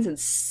happens and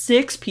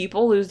 6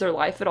 people lose their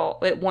life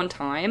at one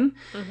time,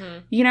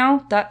 you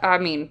know, that, I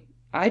mean,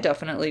 I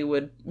definitely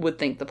would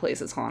think the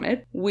place is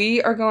haunted.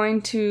 We are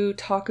going to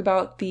talk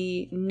about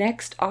the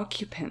next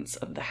occupants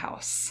of the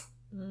house.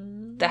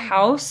 The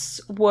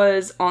house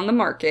was on the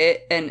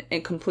market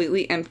and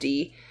completely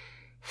empty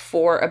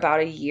for about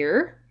a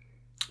year.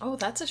 Oh,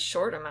 that's a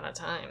short amount of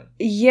time.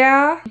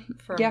 Yeah.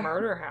 For a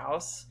murder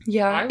house.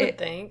 Yeah. I would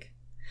think.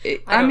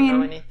 I don't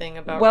know anything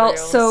about real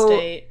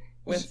estate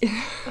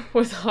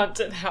with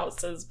haunted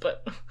houses,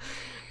 but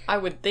I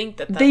would think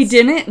that's... They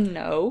didn't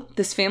know.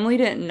 This family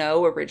didn't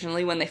know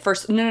originally when they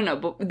first... No,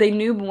 but they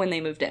knew when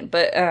they moved in.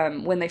 But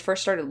when they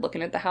first started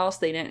looking at the house,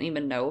 they didn't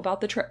even know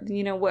about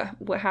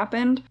what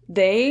happened.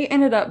 They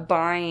ended up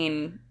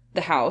buying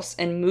the house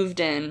and moved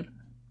in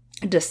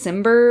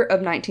December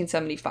of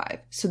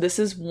 1975. So this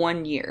is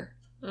 1 year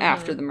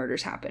after the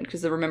murders happened,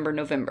 because remember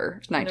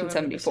November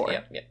 1974.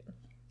 Yep.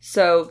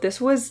 So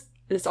this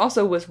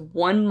also was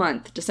 1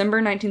 month. December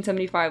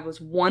 1975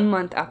 was 1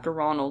 month after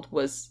Ronald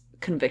was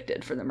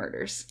convicted for the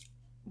murders.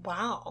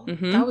 Wow.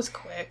 That was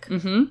quick.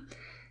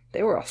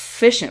 They were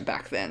efficient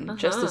back then.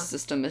 Justice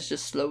system is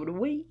just slowed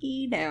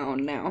way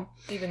down now.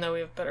 Even though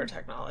we have better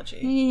technology.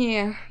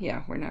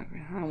 Yeah, we're not.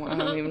 I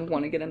don't even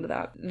want to get into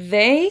that.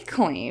 They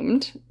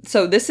claimed.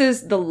 So this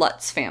is the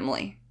Lutz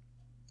family.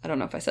 I don't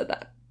know if I said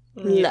that.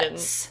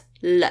 Lutz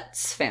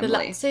family. The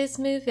Lutzes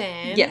move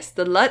in. Yes,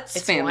 the Lutz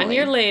family. 1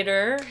 year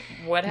later.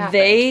 What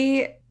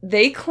happened?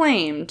 They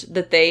claimed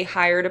that they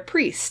hired a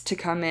priest to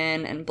come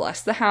in and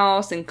bless the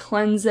house and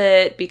cleanse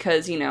it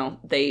because, you know,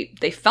 they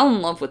fell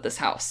in love with this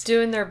house.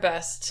 Doing their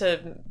best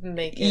to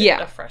make it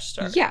a fresh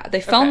start. Yeah,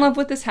 they fell in love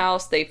with this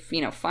house. They,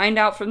 you know, find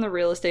out from the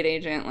real estate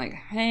agent, like,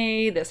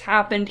 hey, this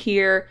happened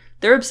here.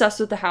 They're obsessed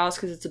with the house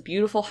because it's a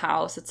beautiful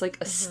house. It's like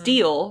a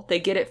steal. They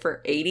get it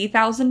for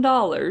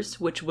 $80,000,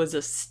 which was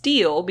a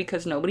steal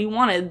because nobody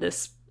wanted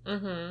this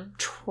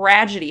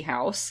tragedy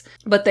house.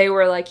 But they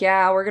were like,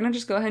 yeah, we're going to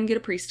just go ahead and get a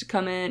priest to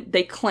come in.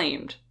 They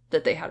claimed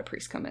that they had a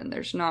priest come in.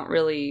 There's not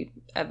really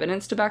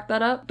evidence to back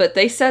that up. But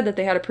they said that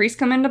they had a priest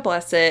come in to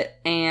bless it.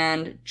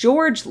 And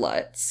George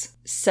Lutz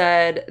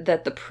said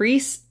that the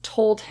priest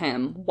told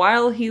him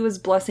while he was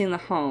blessing the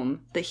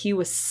home that he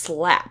was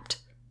slapped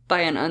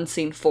by an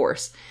unseen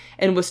force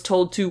and was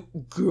told to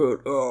get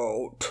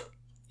out.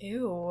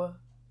 Ew.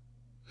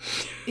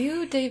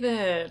 Ew,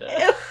 David.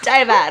 Ew,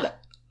 David.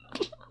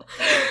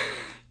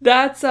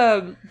 That's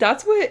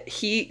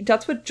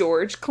what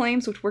George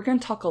claims, which we're going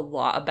to talk a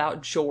lot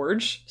about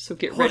George. So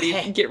get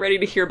ready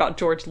to hear about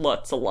George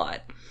Lutz a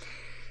lot.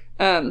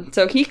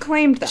 So he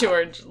claimed that.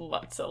 George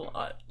Lutz a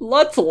lot.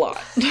 Lutz a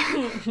lot.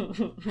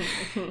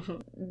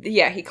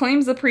 Yeah, he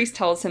claims the priest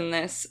tells him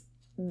this.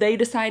 They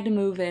decide to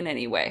move in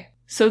anyway.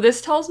 So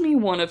this tells me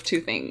one of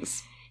two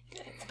things.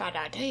 It's a bad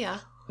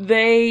idea.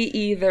 They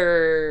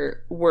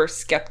either were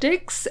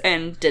skeptics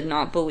and did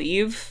not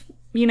believe,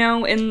 you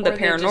know, in the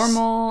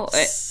paranormal.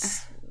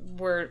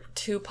 Were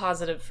too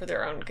positive for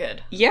their own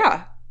good.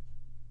 Yeah.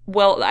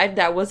 Well,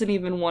 that wasn't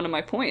even one of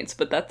my points,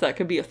 but that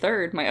could be a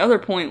third. My other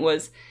point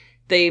was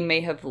they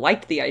may have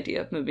liked the idea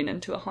of moving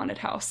into a haunted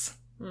house.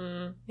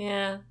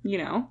 Yeah. You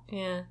know?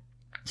 Yeah.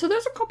 So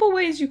there's a couple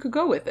ways you could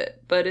go with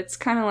it, but it's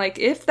kind of like,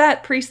 if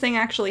that priest thing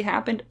actually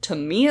happened, to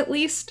me at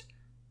least,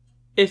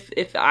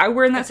 if I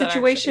were in that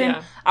situation,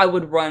 I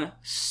would run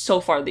so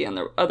far the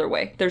other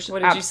way.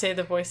 What did you say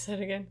the voice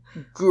said again?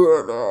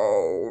 Get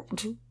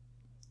out.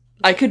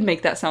 I could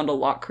make that sound a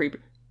lot creepy.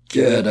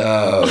 Get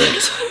out.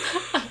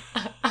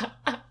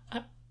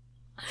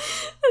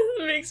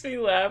 It makes me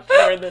laugh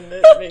more than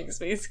it makes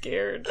me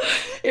scared.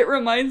 It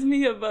reminds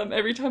me of,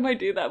 every time I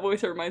do that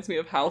voice, it reminds me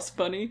of House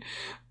Bunny.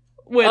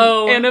 When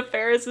Anna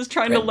Faris is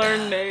trying to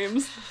learn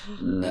names.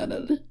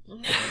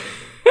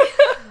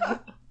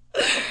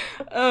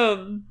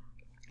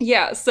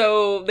 Yeah,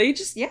 so they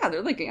just,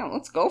 they're like,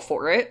 let's go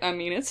for it. I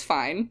mean, it's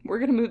fine. We're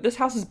gonna move. This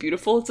house is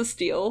beautiful. It's a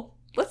steal.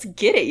 Let's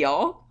get it,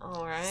 y'all.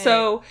 All right.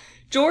 So,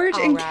 George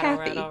and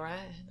Kathy. All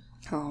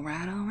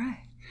right.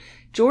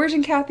 George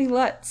and Kathy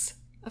Lutz.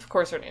 Of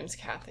course her name's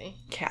Kathy.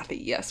 Kathy,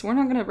 yes. We're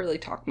not gonna really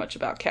talk much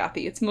about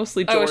Kathy. It's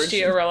mostly George. Oh, is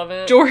she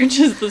irrelevant? George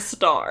is the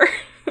star.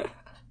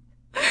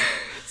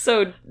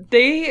 So,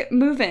 they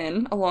move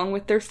in along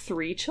with their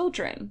 3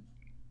 children.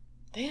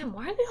 Damn,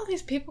 why did all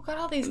these people got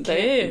all these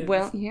kids?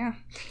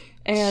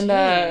 And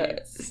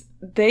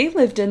they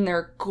lived in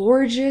their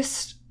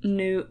gorgeous,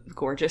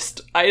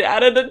 I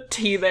added a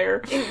T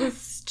there. It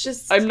was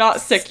just I'm not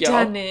sick, y'all.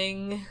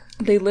 Stunning.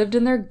 They lived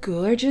in their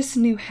gorgeous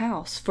new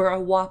house for a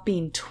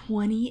whopping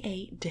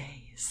 28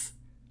 days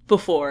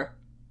before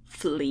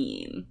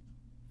fleeing.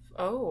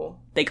 Oh.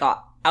 They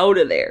got out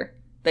of there.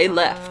 They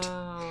left.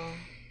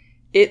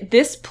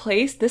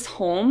 This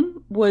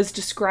home was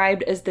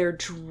described as their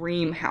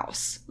dream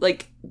house.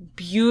 Like,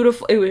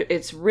 beautiful.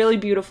 It's really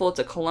beautiful. It's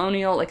a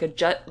colonial, like a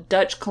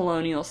Dutch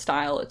colonial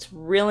style. It's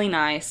really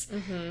nice.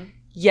 Mm-hmm.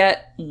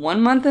 Yet,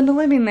 1 month into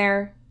living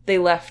there, they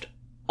left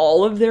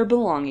all of their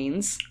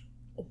belongings.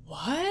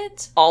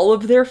 What? All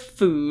of their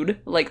food.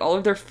 Like, all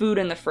of their food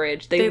in the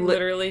fridge. They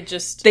literally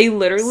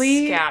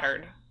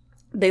scattered.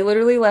 They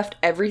literally left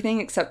everything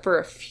except for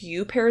a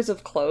few pairs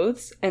of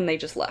clothes, and they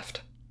just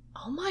left.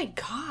 Oh my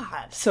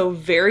god. So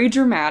very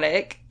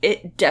dramatic.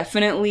 It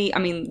definitely, I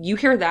mean, you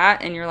hear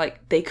that and you're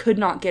like, they could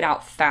not get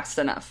out fast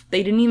enough.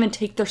 They didn't even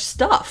take their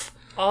stuff.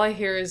 All I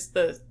hear is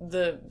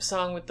the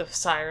song with the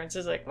sirens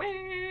is like,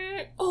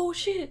 oh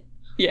shit.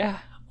 Yeah.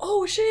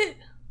 Oh shit.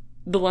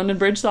 The London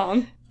Bridge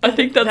song. I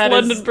think that's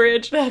London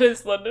Bridge. That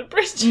is London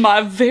Bridge.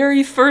 My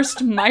very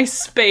first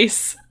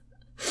MySpace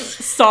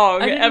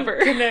song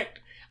ever.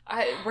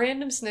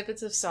 Random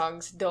snippets of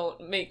songs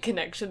don't make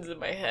connections in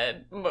my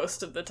head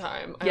most of the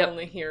time. Yep. I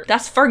only hear...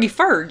 That's Fergie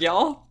Ferg,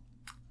 y'all.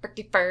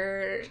 Fergie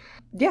Ferg.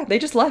 Yeah, they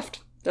just left.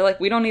 They're like,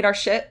 we don't need our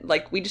shit.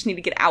 Like, we just need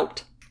to get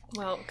out.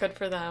 Well, good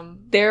for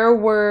them. There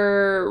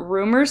were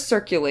rumors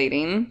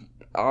circulating.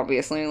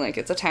 Obviously, like,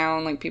 it's a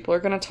town. Like, people are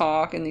going to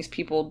talk. And these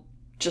people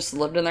just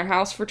lived in their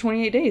house for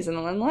 28 days and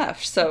then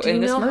left. So,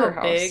 in this murder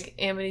house. Do you know how big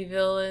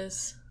Amityville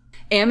is?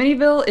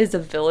 Amityville is a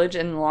village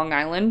in Long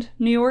Island,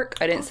 New York.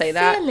 I didn't say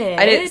that.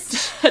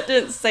 Village. I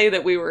didn't say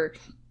that we were...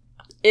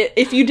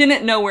 If you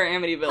didn't know where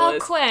Amityville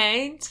is... How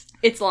quaint.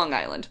 It's Long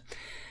Island.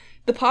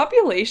 The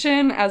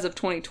population as of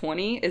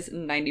 2020 is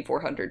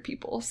 9,400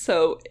 people.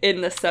 So in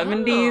the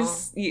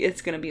 70s,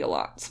 it's going to be a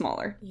lot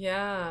smaller.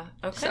 Yeah.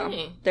 Okay.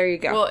 So, there you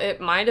go. Well,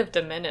 it might have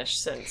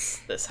diminished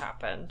since this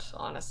happened,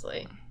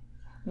 honestly.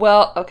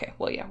 Well, okay.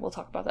 Well, yeah, we'll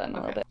talk about that in a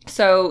little bit.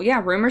 So,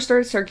 yeah, rumors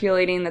started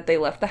circulating that they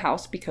left the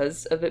house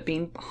because of it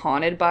being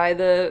haunted by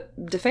the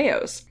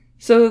DeFeos.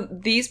 So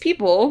these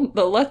people,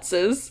 the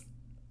Lutzes,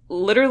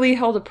 literally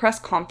held a press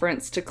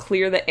conference to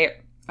clear the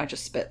air. I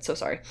just spit, so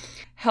sorry.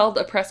 Held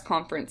a press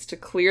conference to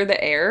clear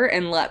the air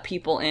and let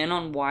people in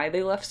on why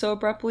they left so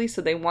abruptly.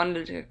 So they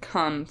wanted to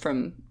come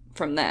from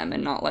them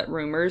and not let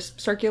rumors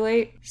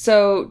circulate.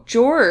 So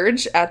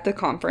George at the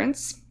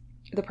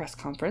press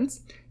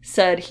conference,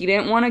 said he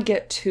didn't want to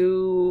get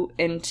too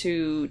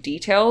into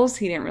details.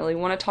 He didn't really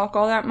want to talk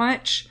all that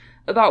much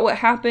about what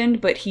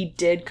happened, but he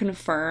did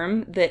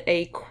confirm that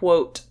a,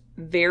 quote,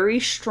 very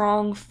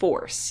strong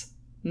force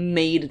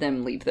made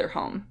them leave their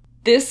home.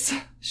 This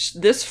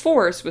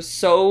force was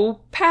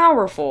so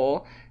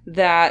powerful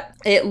that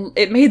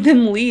it made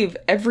them leave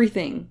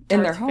everything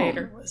in their home. Darth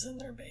Vader was in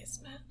their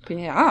basement.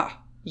 Yeah.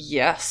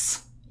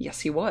 Yes.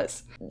 Yes, he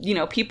was. You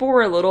know, people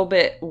were a little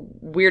bit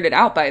weirded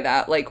out by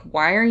that. Like,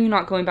 why are you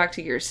not going back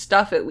to your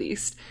stuff at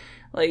least?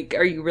 Like,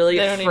 are you really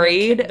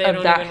afraid of that?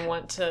 They don't even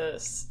want to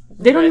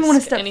They don't even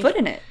want to step foot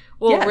in it.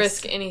 Well,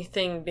 risk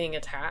anything being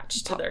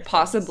attached to their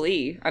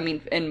possibly. I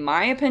mean, in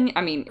my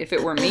opinion, if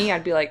it were me,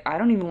 I'd be like,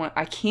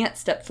 I can't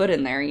step foot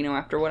in there,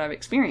 after what I've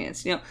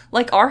experienced.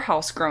 Like our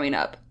house growing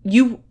up.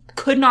 You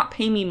could not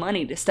pay me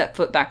money to step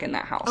foot back in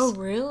that house. Oh,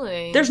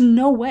 really? There's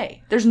no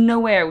way. There's no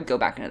way I would go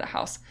back into the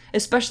house.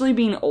 Especially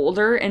being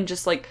older and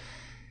just like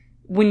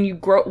when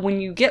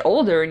you get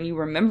older and you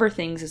remember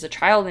things as a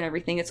child and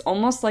everything, it's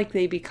almost like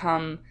they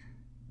become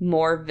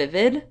more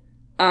vivid.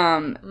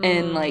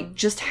 And like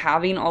just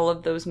having all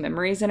of those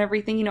memories and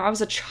everything, I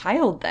was a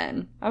child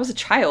then.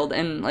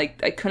 And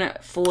like I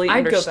couldn't fully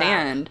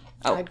understand.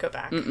 I'd go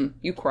back.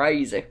 You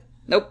crazy.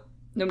 Nope.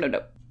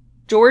 Nope.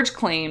 George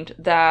claimed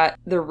that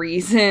the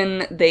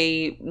reason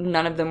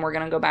none of them were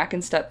going to go back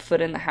and step foot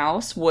in the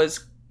house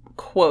was,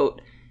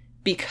 quote,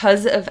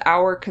 because of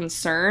our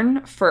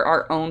concern for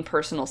our own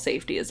personal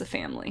safety as a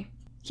family.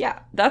 Yeah,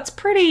 that's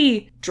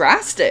pretty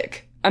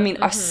drastic. I mean,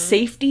 a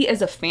safety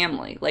as a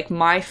family. Like,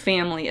 my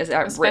family is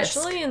at risk.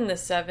 Especially in the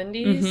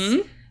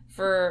 70s,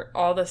 for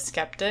all the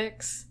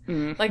skeptics.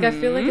 Like, I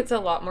feel like it's a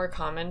lot more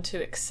common to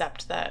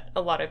accept that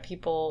a lot of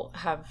people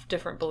have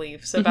different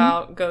beliefs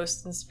about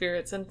ghosts and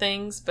spirits and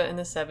things. But in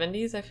the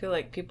 70s, I feel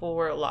like people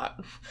were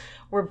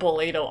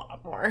bullied a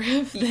lot more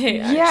if they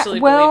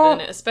actually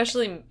believed in it.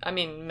 Especially,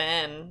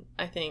 men,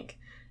 I think,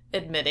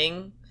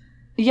 admitting.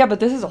 Yeah, but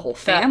this is a whole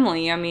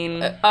family.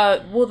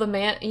 Well, the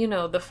man,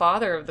 the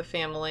father of the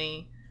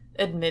family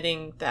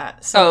admitting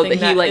that something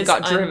that he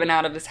got driven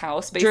out of his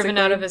house, basically. Driven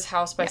out of his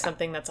house by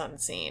something that's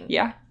unseen.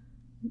 Yeah.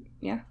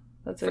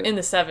 That's it. In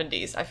the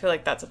 70s, I feel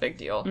like that's a big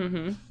deal.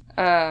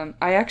 My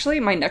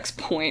next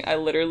point, I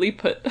literally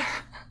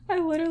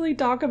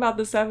talk about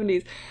the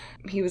 70s.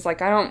 He was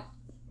like, I don't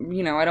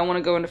want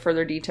to go into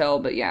further detail,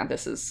 but yeah,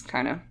 this is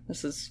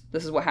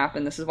what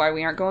happened. This is why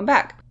we aren't going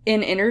back.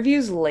 In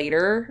interviews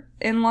later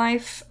in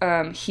life,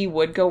 he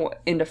would go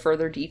into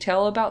further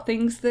detail about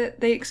things that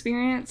they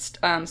experienced.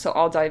 So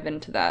I'll dive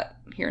into that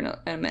here in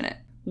a minute.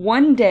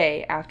 One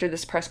day after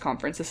this press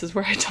conference, this is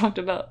where I talked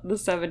about the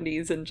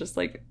 70s and just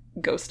like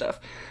ghost stuff.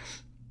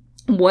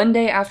 One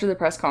day after the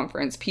press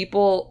conference,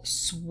 people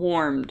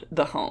swarmed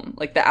the home,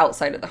 like the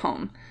outside of the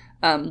home.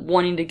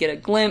 Wanting to get a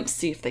glimpse,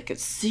 see if they could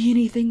see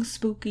anything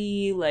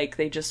spooky. Like,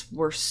 they just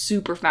were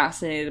super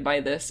fascinated by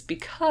this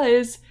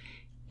because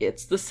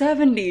it's the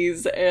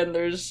 70s and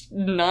there's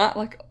not,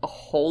 like, a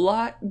whole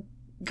lot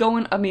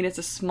going. I mean, it's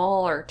a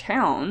smaller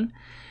town.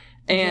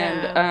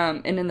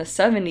 And in the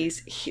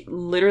 70s,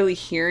 literally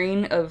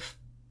hearing of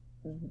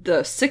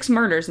the 6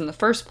 murders in the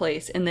first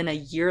place, and then a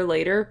year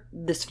later,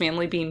 this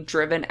family being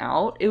driven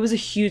out, it was a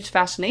huge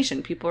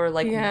fascination. People are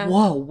like,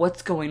 whoa,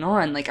 what's going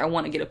on? Like, I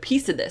want to get a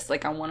piece of this.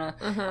 Like, I want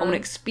to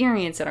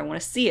experience it. I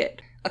want to see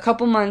it. A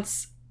couple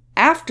months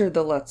after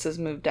the Lutzes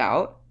moved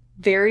out,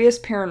 various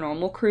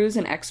paranormal crews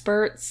and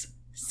experts,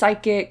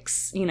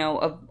 psychics,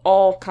 of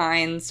all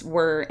kinds,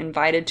 were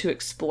invited to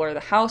explore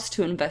the house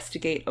to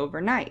investigate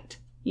overnight.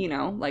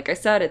 Like I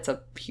said, it's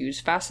a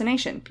huge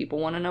fascination. People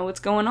want to know what's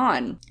going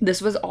on.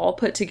 This was all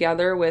put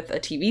together with a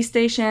TV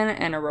station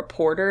and a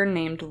reporter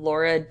named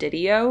Laura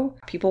Didio.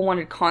 People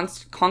wanted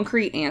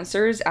concrete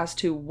answers as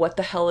to what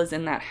the hell is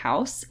in that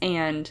house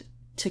and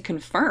to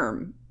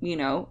confirm,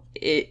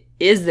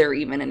 is there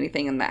even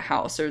anything in that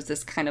house? Or is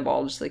this kind of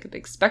all just like a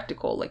big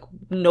spectacle? Like,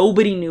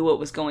 nobody knew what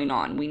was going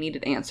on. We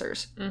needed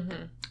answers.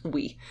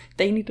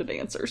 They needed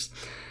answers.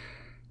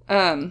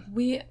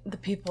 We, the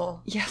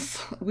people.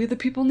 Yes, we the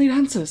people need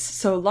answers.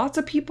 So lots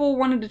of people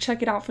wanted to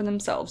check it out for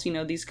themselves,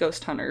 these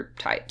ghost hunter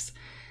types.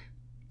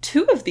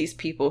 2 of these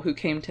people who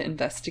came to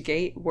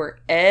investigate were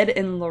Ed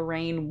and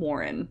Lorraine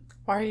Warren.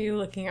 Why are you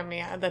looking at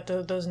me?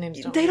 Those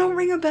names don't They don't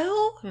ring a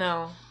bell?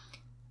 No.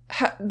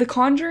 The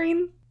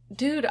Conjuring,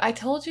 Dude, I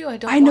told you I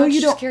don't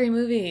watch scary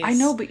movies. I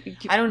know, but...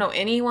 I don't know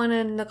anyone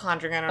in The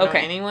Conjuring. I don't know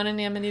anyone in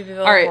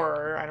Amityville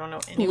horror. I don't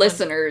know anyone.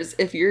 Listeners,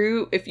 if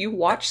you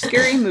watch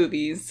scary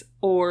movies,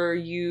 or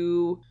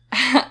you...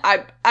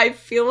 I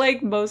feel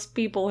like most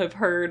people have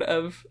heard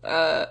of...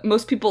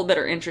 most people that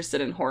are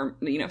interested in horror,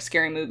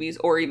 scary movies,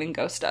 or even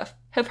ghost stuff,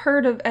 have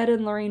heard of Ed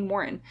and Lorraine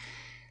Warren.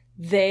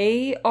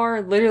 They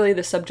are literally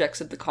the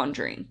subjects of The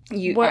Conjuring.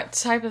 What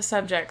type of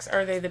subjects?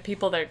 Are they the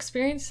people that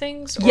experience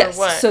things? Or yes,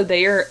 what? So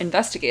they are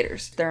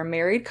investigators. They're a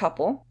married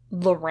couple.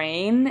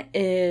 Lorraine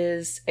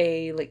is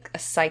a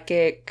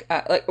psychic,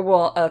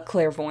 a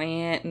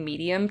clairvoyant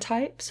medium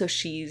type. So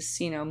she's,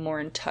 more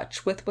in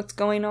touch with what's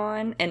going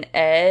on. And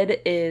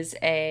Ed is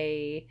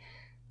a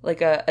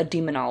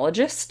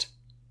demonologist.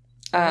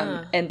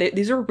 And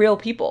these are real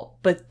people.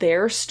 But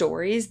their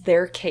stories,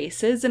 their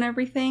cases and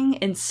everything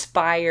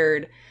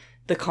inspired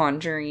The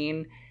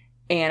Conjuring,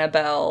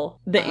 Annabelle,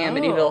 the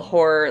Amityville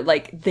horror.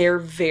 They're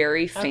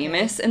very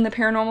famous in the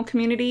paranormal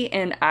community,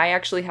 and I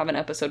actually have an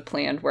episode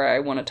planned where I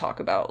want to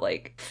talk about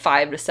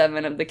 5 to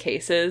 7 of the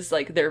cases,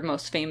 their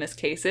most famous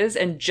cases,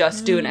 and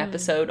just do an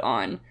episode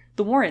on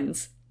the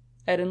Warrens,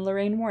 Ed and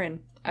Lorraine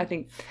Warren. I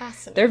think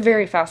they're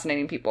very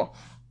fascinating people.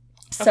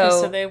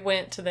 So they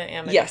went to the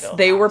Amityville Yes,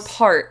 they house. were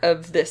part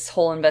of this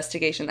whole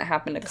investigation that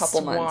happened a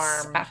couple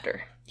months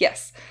after.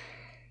 Yes.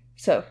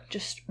 So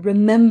just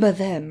remember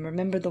them.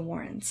 Remember the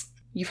Warrens.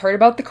 You've heard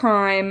about the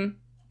crime.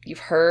 You've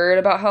heard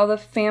about how the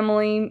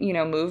family,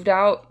 moved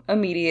out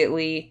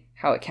immediately,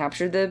 how it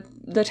captured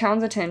the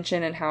town's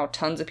attention, and how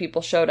tons of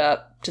people showed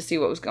up to see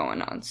what was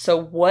going on. So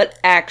what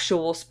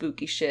actual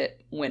spooky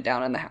shit went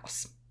down in the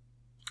house?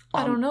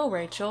 I don't know,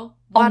 Rachel.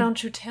 Why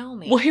don't you tell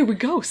me? Well, here we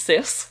go,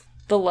 sis.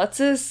 The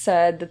Lutzes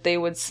said that they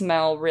would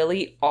smell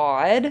really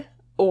odd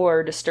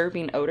or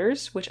disturbing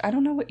odors, which I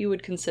don't know what you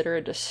would consider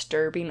a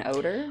disturbing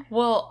odor.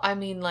 Well, I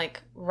mean,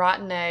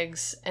 rotten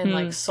eggs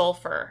and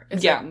sulfur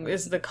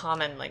is the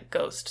common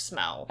ghost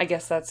smell. I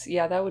guess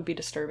that would be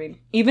disturbing.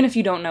 Even if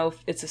you don't know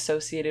if it's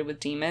associated with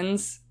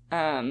demons.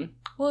 Well,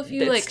 if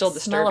you still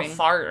smell a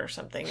fart or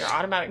something, you're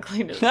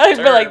automatically disturbed. I'd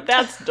be like,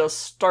 that's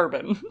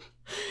disturbing.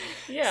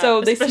 Yeah,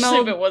 so they especially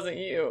smelled, if it wasn't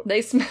you.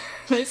 They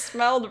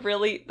smelled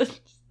really...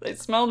 They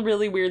smelled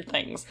really weird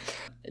things.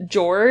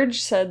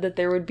 George said that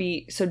there would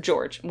be... So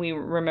George, we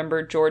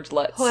remember George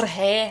Lutz.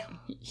 Jorge.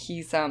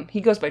 He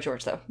goes by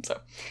George though.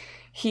 So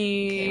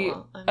he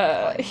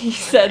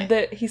said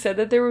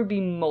that there would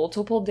be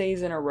multiple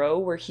days in a row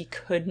where he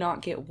could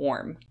not get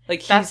warm.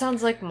 That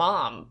sounds like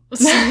Mom's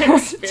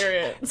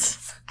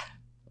experience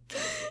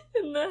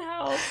in the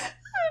house.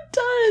 It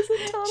does.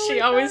 It totally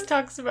she always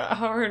talks about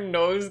how her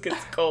nose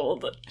gets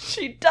cold.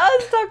 She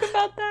does talk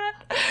about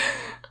that.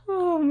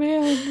 Oh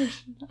man.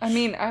 I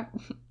mean,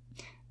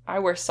 I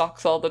wear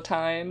socks all the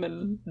time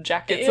and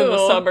jackets in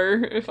the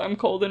summer if I'm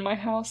cold in my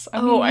house. I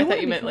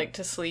thought you meant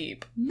to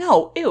sleep.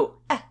 No, ew.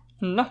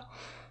 No.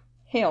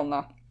 Hell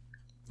no.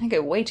 I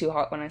get way too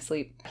hot when I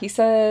sleep. He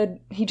said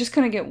he just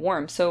couldn't get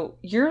warm. So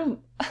you're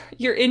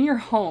in your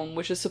home,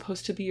 which is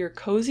supposed to be your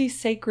cozy,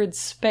 sacred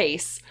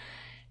space,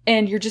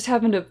 and you're just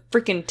having to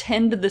freaking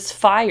tend to this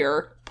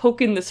fire,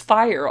 poking this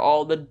fire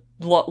all the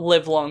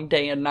live long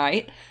day and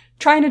night,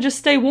 trying to just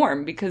stay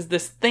warm because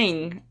this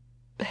thing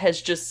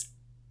has just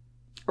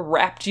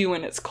wrapped you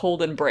in its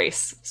cold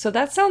embrace. So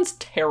that sounds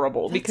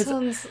terrible. That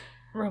sounds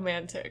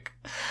romantic.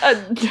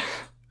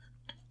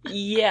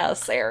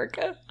 Yes,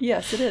 Erica.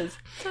 Yes, it is.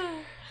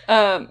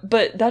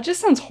 But that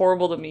just sounds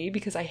horrible to me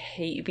because I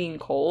hate being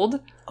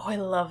cold. Oh, I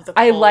love the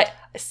cold.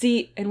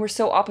 And we're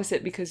so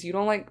opposite because you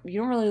don't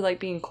really like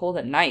being cold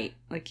at night.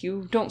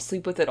 You don't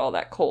sleep with it all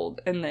that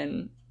cold. And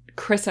then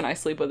Chris and I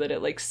sleep with it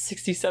at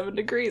 67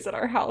 degrees at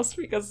our house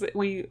because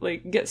we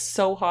get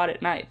so hot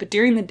at night. But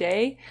during the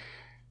day,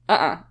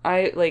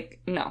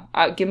 no.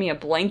 Give me a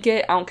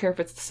blanket. I don't care if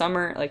it's the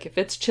summer. If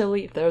it's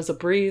chilly, if there's a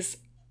breeze,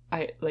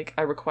 I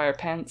require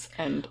pants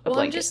and a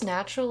blanket. I'm just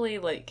naturally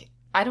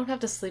I don't have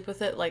to sleep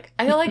with it.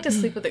 I like to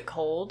sleep with it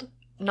cold,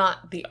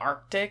 not the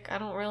Arctic. I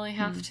don't really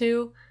have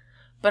to,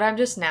 but I'm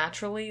just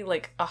naturally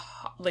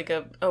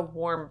a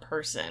warm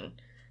person.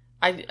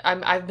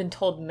 I've been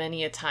told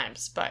many a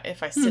times, but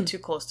if I sit too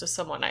close to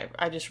someone,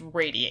 I just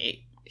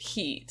radiate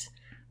heat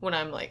when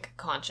I'm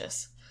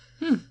conscious.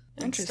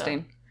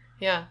 Interesting. Stuff.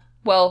 Yeah.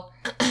 Well,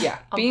 yeah,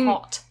 I'm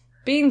hot.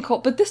 Being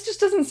cold, but this just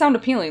doesn't sound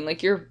appealing.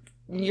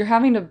 You're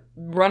having to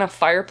run a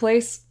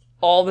fireplace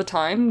all the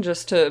time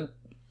just to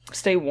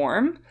stay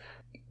warm.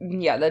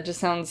 Yeah, that just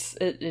sounds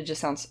it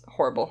just sounds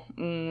horrible.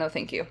 No,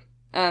 thank you.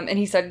 And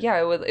he said, yeah,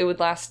 it would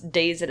last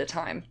days at a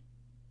time,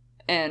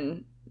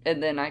 and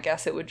then I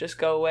guess it would just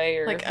go away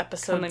or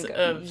episodes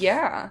of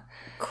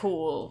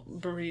cool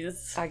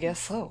breeze. I guess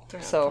so.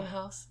 So the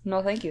house.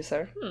 No, thank you,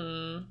 sir.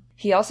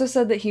 He also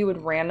said that he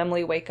would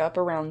randomly wake up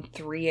around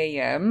 3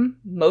 a.m.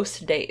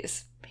 most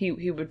days. He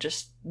would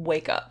just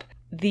wake up.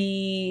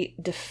 The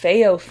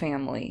DeFeo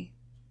family,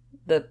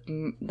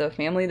 the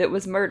family that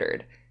was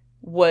murdered,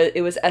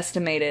 it was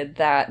estimated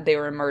that they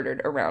were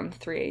murdered around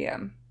 3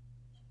 a.m.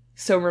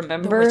 So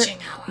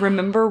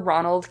remember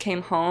Ronald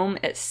came home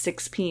at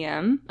 6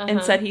 p.m.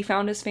 and said he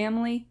found his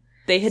family?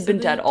 They had been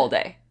dead all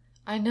day.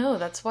 I know.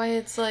 That's why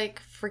it's, like,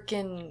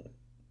 freaking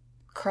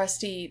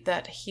crusty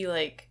that he,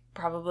 like,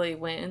 probably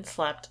went and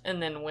slept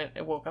and then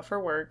woke up for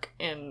work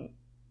and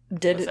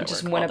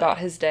went about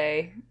his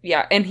day.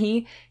 Yeah, and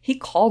he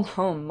called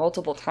home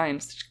multiple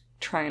times to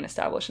try and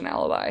establish an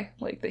alibi.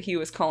 Like, that he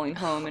was calling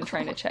home and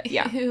trying to check.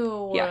 Yeah.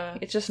 Ew. Yeah,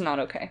 it's just not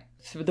okay.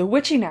 So the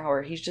witching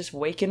hour, he's just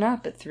waking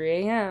up at 3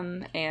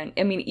 a.m. And,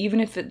 I mean, even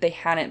if they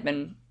hadn't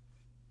been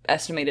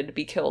estimated to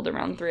be killed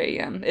around 3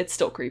 a.m., it's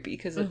still creepy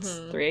because it's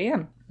 3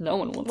 a.m. No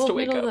one wants to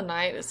wake up. Middle of the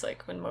night is,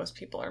 like, when most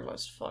people are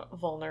most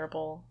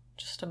vulnerable,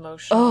 just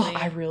emotionally.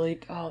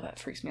 That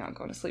freaks me out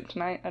going to sleep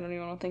tonight. I don't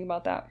even want to think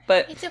about that.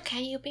 But it's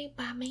okay, you'll be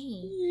by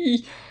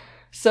me.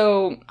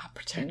 So, I'll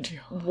protect you.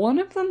 One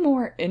of the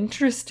more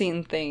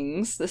interesting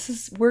things,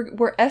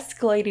 we're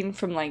escalating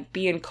from, like,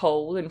 being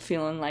cold and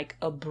feeling like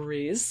a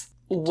breeze,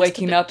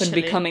 waking up and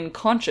becoming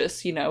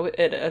conscious, you know,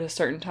 at a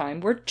certain time.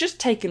 We're just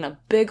taking a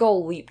big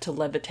old leap to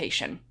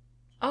levitation.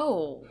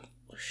 Oh,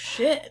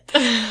 shit.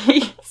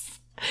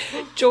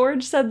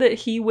 George said that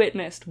he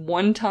witnessed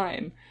one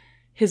time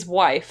his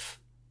wife,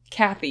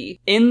 Kathy,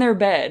 in their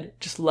bed,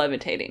 just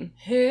levitating.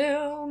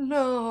 Hell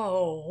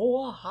no.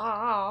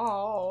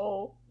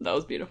 Wow. That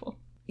was beautiful.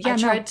 Yeah, I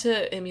tried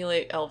to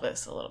emulate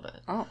Elvis a little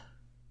bit. Oh.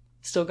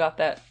 Still got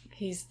that.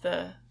 He's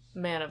the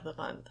man of the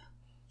month.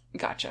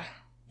 Gotcha.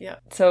 Yeah.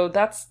 So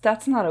that's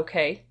not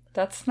okay.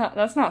 That's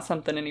not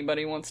something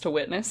anybody wants to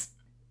witness.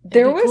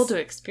 It'd be cool to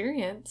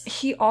experience.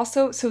 He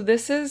also, so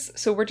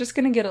we're just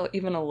going to get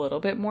even a little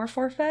bit more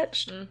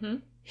far-fetched. Mm-hmm.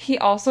 He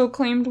also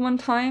claimed one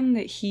time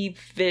that he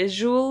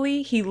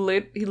visually,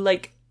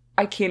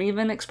 I can't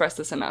even express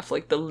this enough,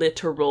 like the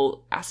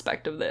literal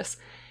aspect of this.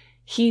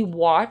 He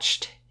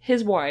watched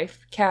his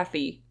wife,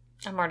 Kathy.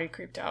 I'm already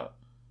creeped out.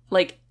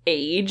 Like,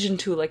 age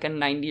into, like, a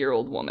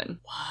 90-year-old woman.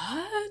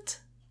 What?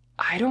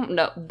 I don't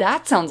know.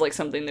 That sounds like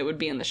something that would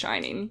be in The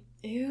Shining.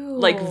 Ew.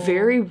 Like,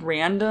 very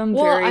random,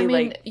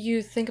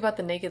 you think about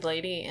the naked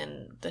lady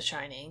in The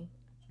Shining.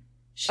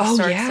 She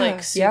starts,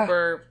 like,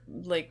 super,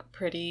 like,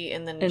 pretty,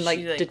 and then she,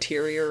 like,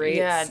 deteriorates.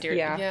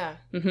 Yeah.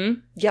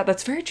 Mm-hmm. Yeah,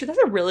 that's very true. That's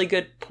a really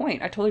good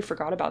point. I totally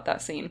forgot about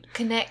that scene.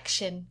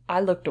 Connection.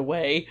 I looked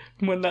away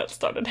when that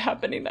started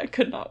happening. I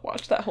could not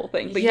watch that whole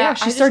thing. But yeah,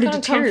 she started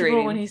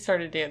deteriorating. When he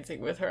started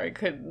dancing with her, I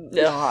couldn't.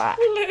 Yeah,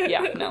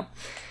 no.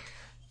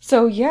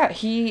 So, yeah,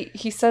 he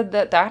said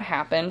that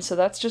happened. So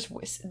that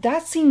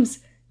seems,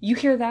 you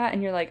hear that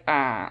and you're like,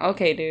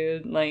 okay,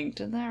 dude. Like,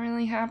 did that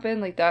really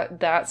happen? Like,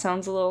 that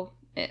sounds a little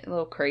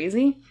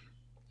crazy.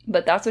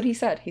 But that's what he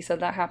said. He said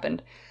that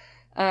happened.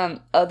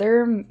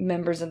 Other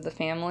members of the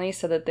family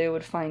said that they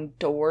would find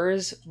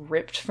doors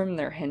ripped from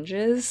their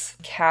hinges.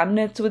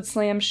 Cabinets would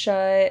slam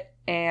shut.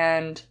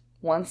 And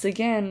once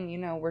again, you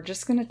know, we're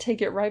just going to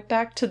take it right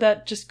back to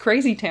that just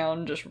crazy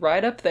town, just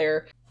right up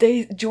there.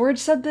 George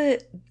said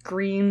that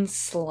green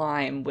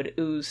slime would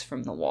ooze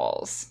from the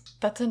walls.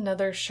 That's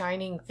another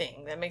Shining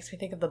thing. That makes me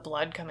think of the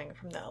blood coming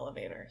from the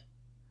elevator.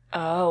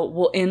 Oh,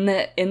 well, in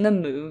the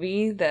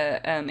movie, the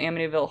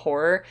Amityville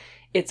Horror,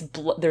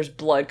 there's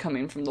blood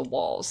coming from the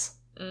walls.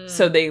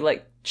 So they,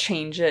 like,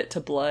 change it to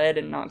blood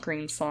and not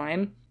green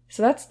slime.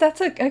 So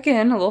that's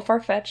again, a little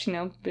far-fetched, you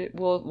know, but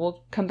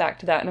we'll come back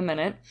to that in a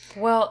minute.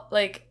 Well,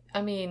 like,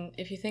 I mean,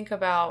 if you think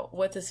about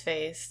what's his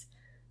face,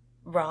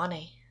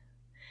 Ronnie,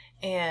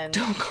 and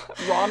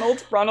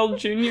Ronald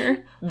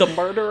Jr., the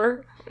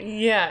murderer.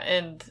 Yeah,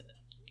 and,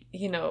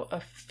 you know, a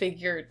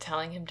figure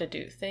telling him to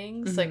do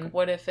things. Mm-hmm. Like,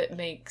 what if it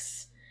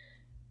makes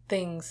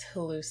things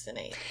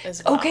hallucinate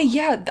as well? Okay,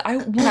 yeah.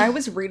 When I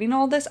was reading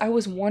all this, I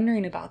was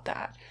wondering about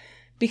that.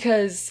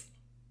 Because,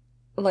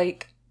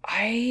 like,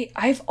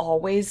 I've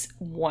always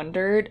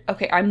wondered,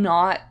 okay, I'm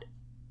not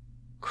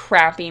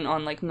crapping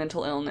on, like,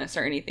 mental illness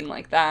or anything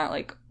like that.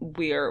 Like,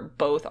 we are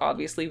both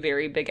obviously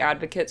very big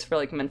advocates for,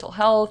 like, mental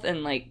health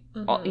and, like,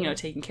 you know,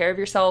 taking care of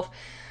yourself.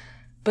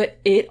 But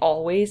it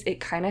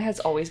kind of has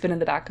always been in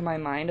the back of my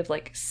mind of,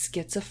 like,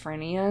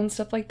 schizophrenia and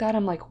stuff like that.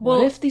 I'm like,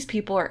 what if these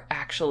people are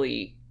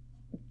actually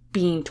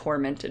being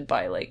tormented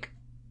by, like,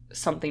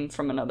 something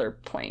from another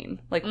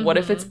plane? Like, what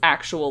if it's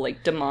actual,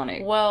 like,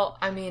 demonic? Well,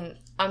 I mean,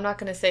 I'm not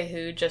going to say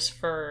who, just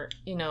for,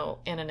 you know,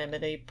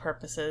 anonymity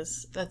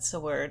purposes. That's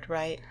the word,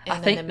 right?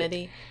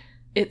 Anonymity.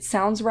 It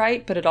sounds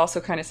right, but it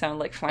also kind of sounded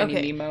like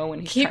Finding Nemo when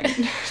he's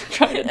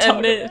trying to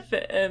talk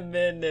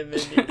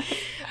anonymity.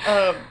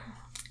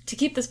 To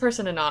keep this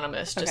person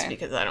anonymous, just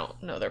because I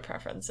don't know their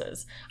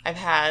preferences, I've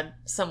had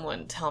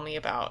someone tell me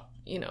about,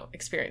 you know,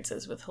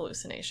 experiences with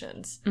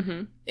hallucinations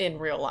in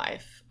real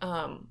life,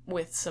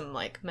 with some,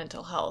 like,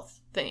 mental health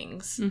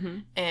things.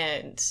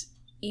 And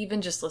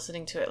even just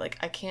listening to it, like,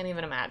 I can't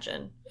even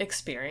imagine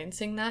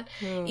experiencing that.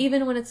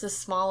 Even when it's the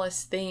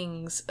smallest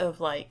things of,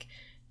 like,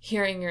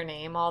 hearing your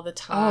name all the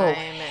time. Oh,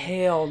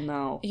 hell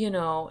no. You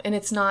know, and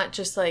it's not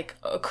just, like,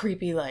 a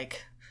creepy,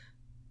 like,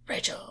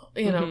 Rachel,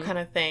 you know, kind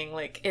of thing.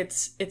 Like,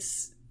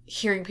 it's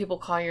hearing people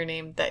call your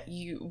name that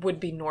you would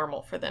be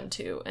normal for them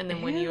to. And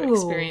then when you Ew.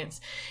 experience,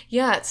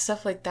 it's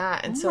stuff like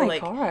that. And Oh so my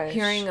like gosh.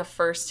 hearing a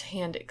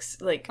firsthand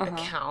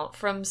account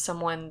from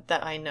someone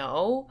that I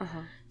know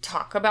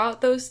talk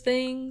about those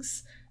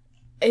things,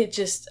 it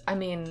just, I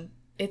mean,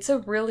 it's a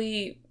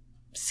really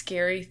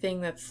scary thing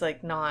that's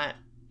like not,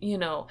 you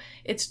know,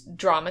 it's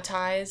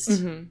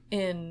dramatized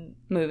in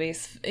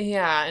movies.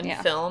 And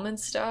film and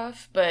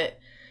stuff, but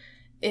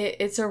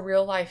it's a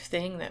real life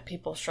thing that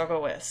people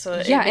struggle with. So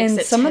it makes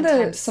it some of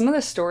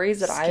the stories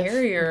that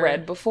scarier. I've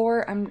read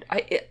before,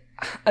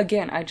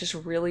 I just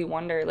really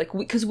wonder, like,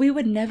 because we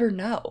would never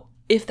know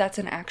if that's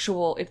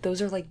if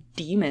those are like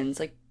demons,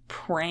 like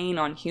preying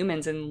on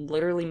humans and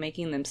literally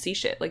making them see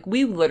shit. Like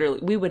we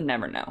would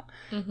never know.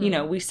 You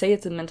know, we say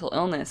it's a mental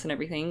illness and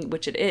everything,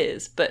 which it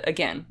is, but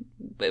again,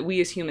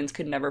 we as humans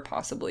could never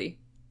possibly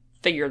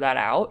figure that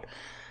out.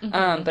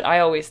 But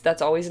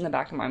that's always in the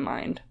back of my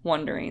mind,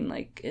 wondering,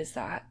 like, is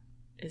that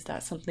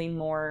something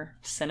more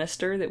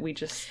sinister that we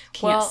just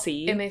can't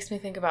see? It makes me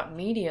think about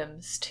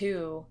mediums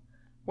too,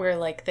 where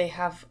like they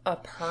have a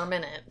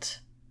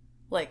permanent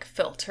like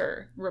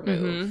filter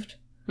removed.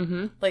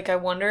 Like I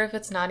wonder if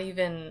it's not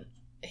even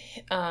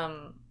I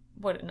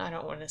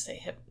don't want to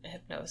say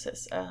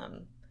hypnosis,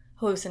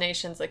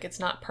 hallucinations. Like it's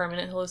not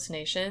permanent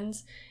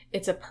hallucinations,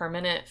 it's a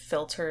permanent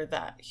filter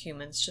that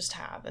humans just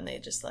have, and they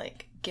just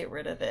like get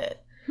rid of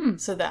it.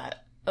 So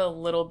that a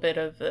little bit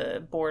of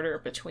the border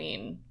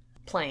between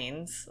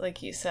planes,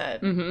 like you said,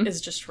 is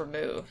just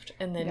removed.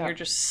 And then you're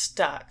just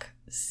stuck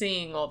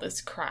seeing all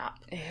this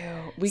crap.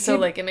 Ew.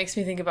 Like, it makes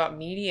me think about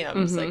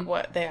mediums, like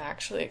what they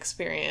actually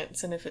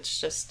experience. And if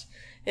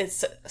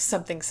it's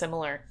something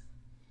similar.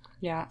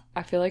 Yeah,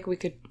 I feel like we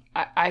could...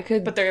 I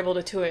could... But they're able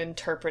to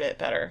interpret it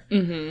better.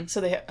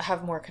 So they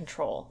have more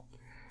control.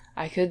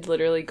 I could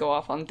literally go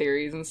off on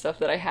theories and stuff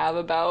that I have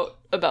about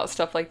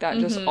stuff like that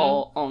just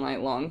all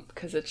night long,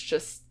 because it's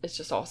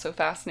just all so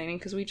fascinating,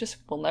 because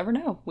we'll never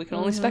know. We can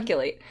only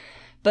speculate.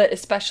 But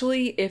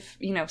especially if,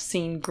 you know,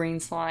 seeing green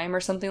slime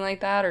or something like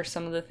that, or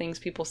some of the things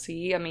people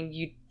see, I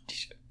mean,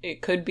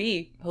 it could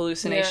be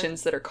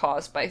hallucinations that are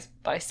caused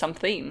by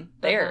something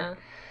there.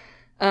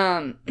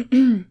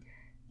 The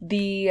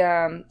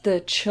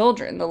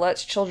children, the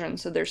Let's children,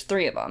 so there's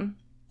 3 of them,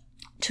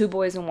 2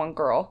 boys and 1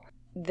 girl.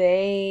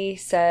 They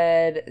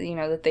said, you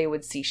know, that they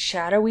would see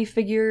shadowy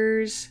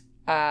figures.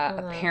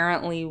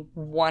 Apparently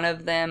one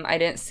of them, I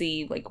didn't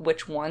see like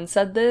which one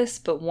said this,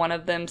 but one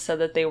of them said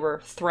that they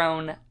were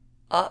thrown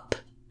up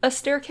a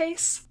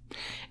staircase.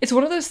 It's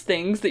one of those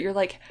things that you're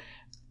like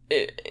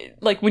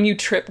when you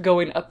trip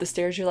going up the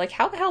stairs, you're like,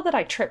 how the hell did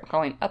I trip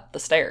going up the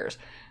stairs?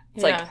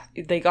 It's like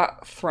they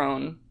got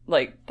thrown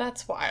like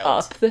that's wild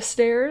up the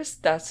stairs.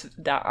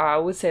 That I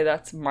would say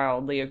that's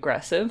mildly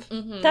aggressive.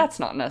 That's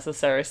not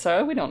necessary,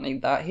 so we don't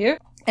need that here.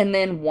 And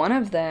then one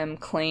of them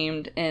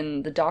claimed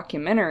in the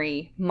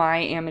documentary My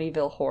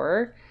Amityville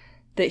Horror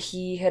that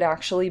he had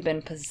actually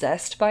been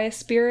possessed by a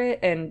spirit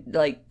and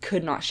like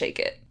could not shake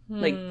it.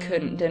 Like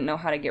didn't know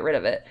how to get rid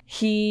of it.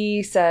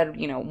 He said,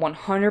 you know,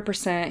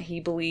 100% he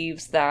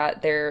believes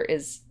that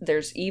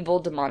there's evil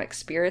demonic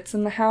spirits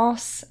in the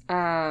house,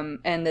 and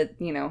that,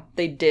 you know,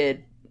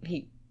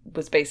 he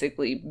was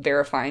basically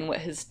verifying what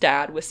his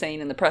dad was saying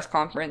in the press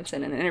conference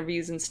and in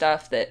interviews and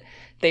stuff, that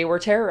they were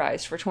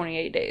terrorized for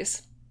 28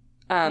 days.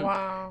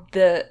 Wow.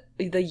 The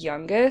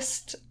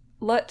youngest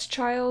Let's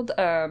child,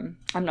 I'm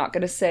not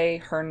going to say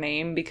her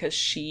name because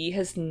she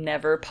has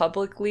never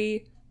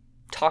publicly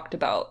talked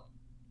about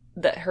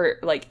that her,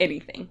 like,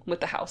 anything with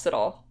the house at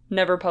all.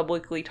 Never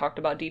publicly talked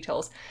about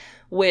details,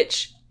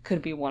 which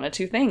could be one of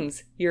 2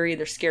 things. You're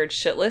either scared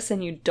shitless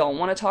and you don't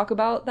want to talk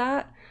about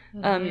that,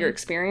 your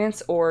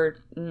experience, or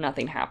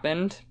nothing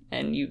happened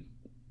and you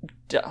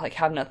like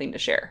have nothing to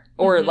share,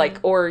 or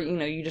or you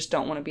know, you just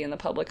don't want to be in the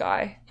public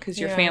eye because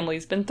your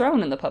family's been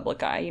thrown in the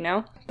public eye, you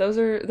know. Those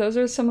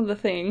are some of the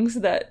things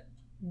that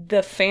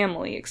the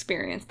family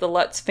experienced, the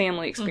Lutz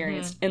family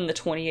experienced in the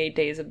 28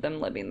 days of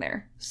them living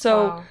there.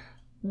 So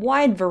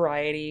wide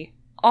variety,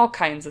 all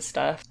kinds of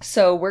stuff.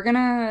 So we're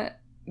gonna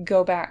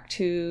go back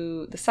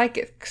to the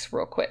psychics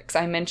real quick, because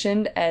I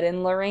mentioned Ed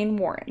and Lorraine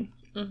Warren.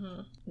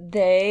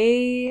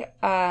 They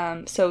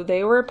so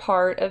they were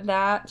part of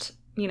that,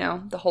 you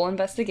know, the whole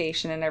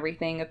investigation and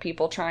everything of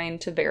people trying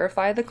to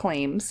verify the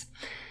claims.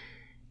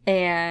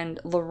 And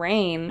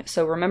Lorraine,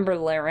 so remember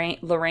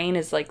Lorraine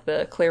is like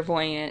the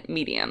clairvoyant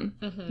medium,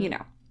 you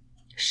know.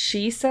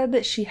 She said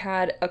that she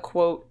had a,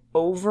 quote,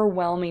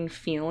 overwhelming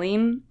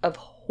feeling of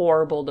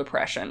horrible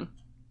depression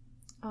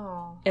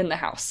in the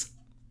house.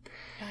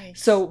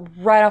 Nice. So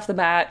right off the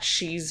bat,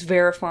 she's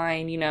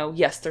verifying, you know,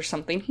 yes, there's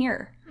something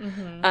here.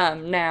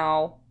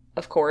 Now,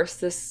 of course,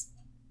 this,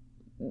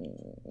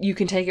 you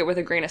can take it with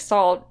a grain of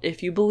salt.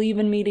 If you believe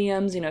in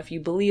mediums, you know, if you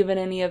believe in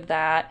any of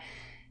that,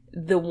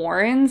 the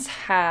Warrens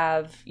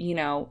have, you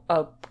know,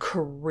 a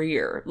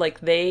career. Like,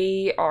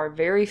 they are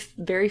very,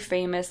 very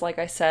famous, like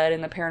I said,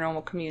 in the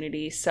paranormal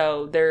community.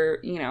 So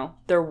their, you know,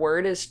 their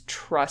word is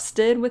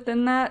trusted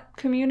within that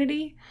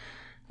community.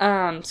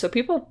 So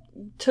people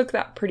took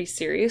that pretty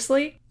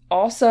seriously.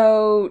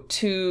 Also,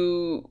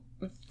 to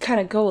kind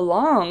of go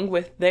along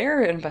with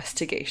their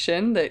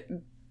investigation that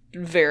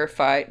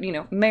verified,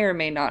 may or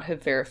may not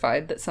have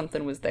verified that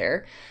something was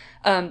there,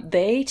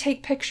 they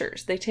take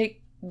pictures. They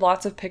take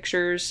lots of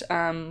pictures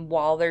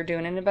while they're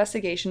doing an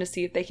investigation to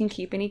see if they can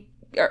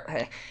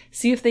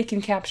see if they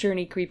can capture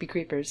any creepy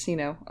creepers,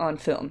 on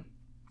film.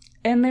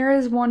 And there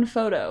is one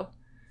photo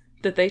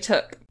that they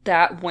took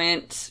that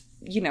went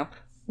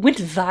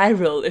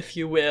viral, if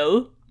you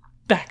will,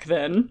 back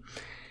then.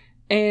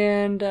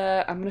 And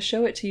I'm going to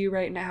show it to you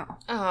right now.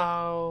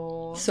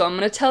 Oh. So I'm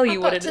going to tell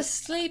you what it is. to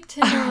sleep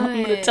tonight.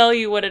 I'm going to tell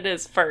you what it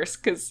is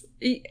first, because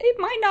it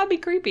might not be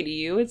creepy to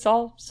you. It's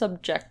all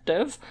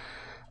subjective.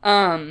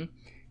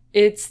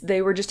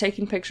 They were just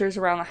taking pictures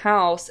around the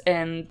house,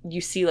 and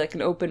you see, like,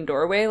 an open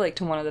doorway, like,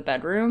 to one of the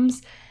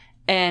bedrooms.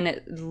 And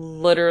it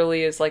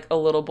literally is, like, a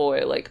little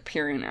boy, like,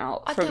 peering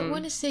out I don't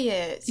want to see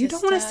it, sister. You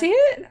don't want to see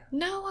it?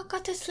 No, I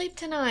got to sleep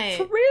tonight.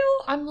 For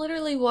real? I'm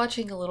literally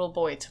watching a little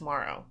boy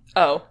tomorrow.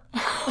 Oh.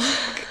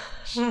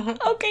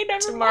 Okay,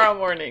 never Tomorrow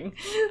morning.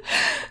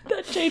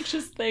 That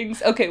changes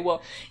things. Okay,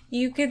 well.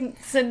 You can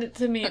send it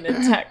to me in a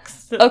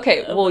text.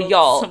 Okay, well,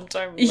 y'all.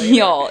 Sometime later.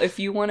 Y'all, if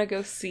you want to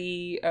go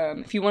see,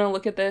 if you want to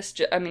look at this,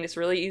 it's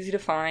really easy to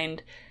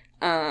find.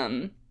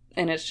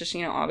 And it's just,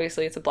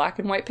 obviously it's a black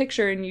and white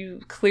picture, and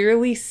you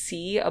clearly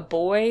see a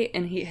boy,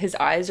 and his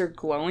eyes are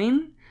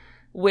glowing,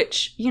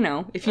 which,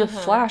 if you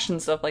flash and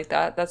stuff like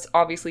that, that's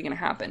obviously going to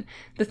happen.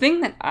 The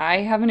thing that I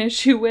have an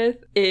issue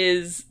with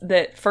is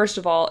that, first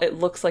of all, it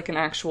looks like an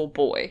actual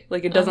boy.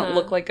 Like, it doesn't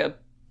look like a,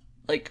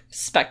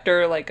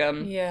 specter,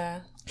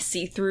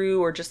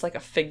 see-through or just like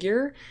a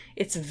figure.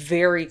 It's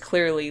very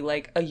clearly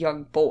like a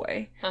young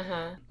boy.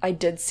 I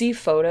did see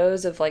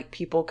photos of,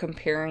 people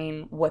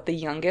comparing what the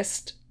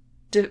youngest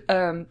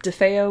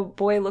DeFeo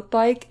boy looked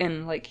like,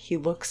 and he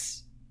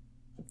looks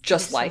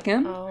just like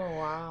him. Oh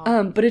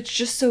wow. But it's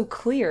just so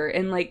clear,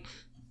 and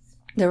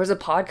there was a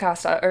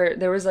podcast or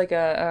there was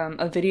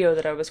a video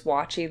that I was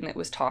watching that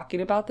was talking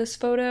about this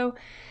photo,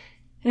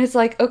 and it's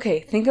okay,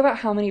 think about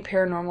how many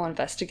paranormal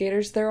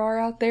investigators there are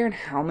out there and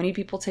how many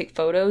people take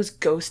photos,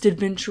 ghost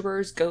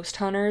adventurers, ghost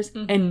hunters,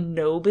 and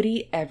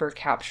nobody ever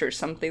captures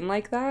something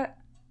like that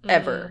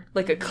ever.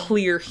 A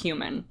clear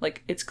human,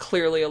 it's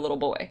clearly a little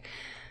boy.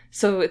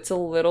 So it's a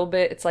little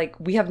bit, it's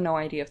we have no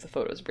idea if the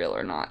photo's real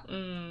or not.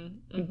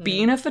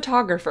 Being a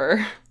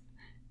photographer,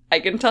 I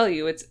can tell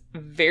you it's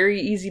very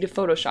easy to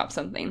Photoshop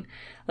something.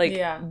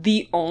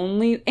 The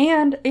only,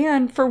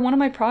 and for one of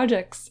my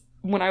projects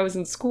when I was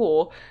in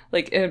school,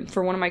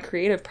 for one of my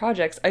creative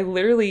projects, I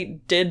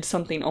literally did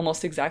something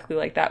almost exactly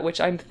like that,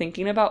 which I'm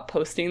thinking about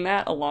posting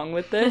that along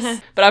with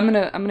this. But I'm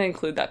gonna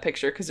include that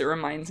picture because it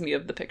reminds me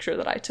of the picture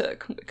that I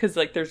took, because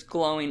there's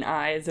glowing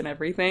eyes and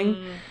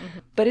everything.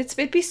 But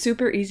it'd be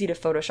super easy to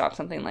Photoshop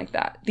something like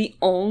that. The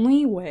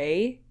only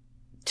way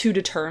to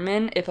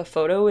determine if a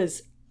photo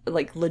is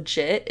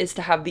legit is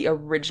to have the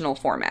original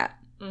format.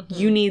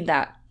 You need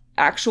that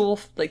actual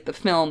the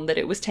film that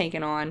it was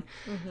taken on,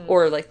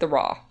 or the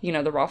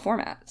raw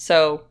format.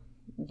 So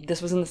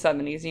this was in the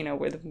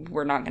 70s,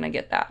 we're not gonna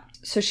get that.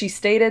 So she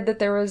stated that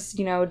there was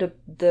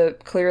the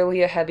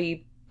clearly a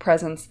heavy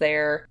presence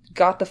there,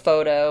 got the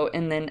photo,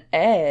 and then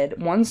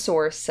one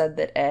source said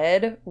that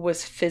Ed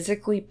was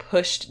physically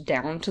pushed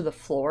down to the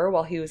floor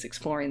while he was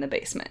exploring the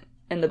basement,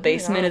 and the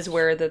basement is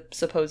where the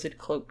supposed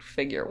cloaked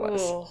figure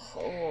was.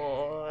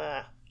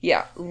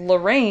 Yeah,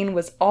 Lorraine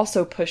was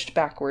also pushed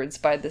backwards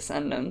by this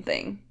unknown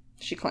thing,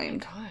 she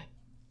claimed. Oh my God.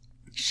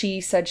 She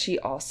said she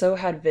also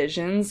had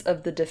visions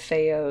of the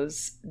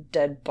DeFeo's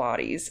dead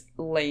bodies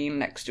laying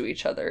next to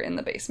each other in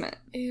the basement.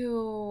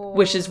 Ew.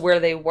 Which is where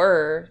they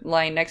were,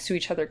 lying next to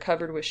each other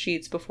covered with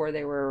sheets before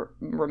they were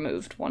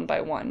removed one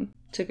by one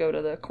to go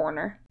to the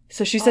coroner.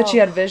 So she said she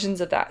had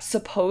visions of that.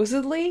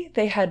 Supposedly,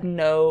 they had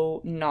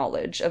no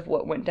knowledge of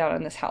what went down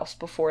in this house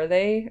before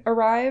they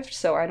arrived.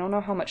 So I don't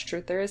know how much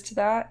truth there is to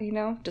that,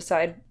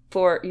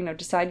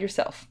 Decide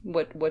yourself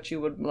what you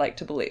would like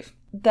to believe.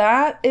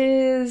 That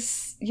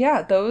is,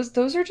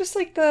 those are just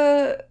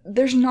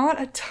there's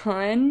not a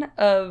ton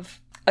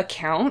of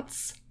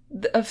accounts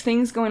of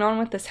things going on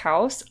with this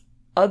house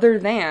other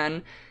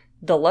than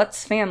the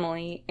Lutz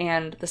family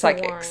and the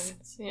psychics.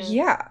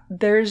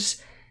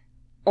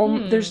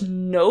 There's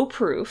no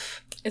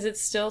proof. Is it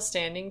still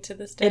standing to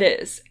this day? It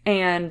is.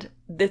 And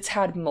it's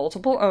had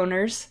multiple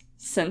owners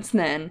since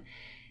then.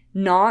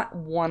 Not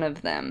one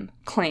of them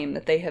claim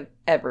that they have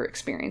ever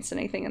experienced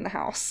anything in the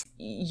house.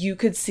 You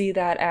could see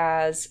that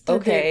as,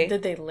 Did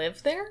they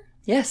live there?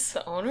 Yes.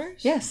 The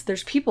owners? Yes.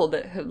 There's people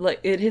that have,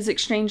 it has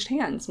exchanged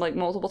hands,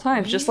 multiple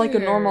times. Weird. Just like a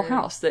normal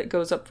house that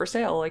goes up for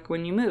sale,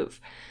 when you move.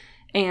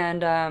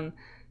 And,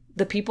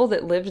 the people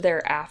that lived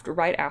there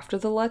right after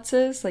the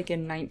Lutzes,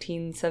 in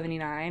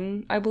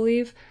 1979, I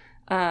believe,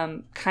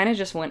 kind of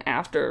just went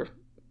after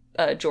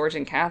George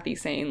and Kathy,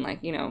 saying,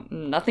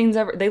 nothing's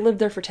ever... They lived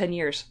there for 10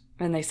 years,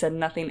 and they said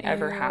nothing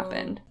ever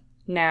happened.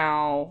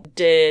 Now,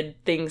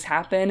 did things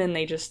happen and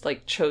they just,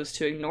 chose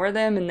to ignore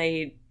them, and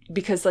they,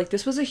 because, like,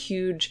 this was a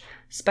huge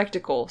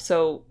spectacle.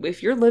 So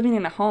if you're living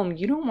in a home,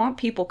 you don't want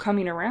people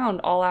coming around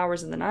all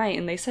hours of the night.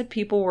 And they said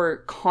people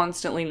were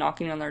constantly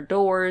knocking on their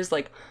doors,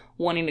 like,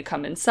 wanting to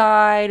come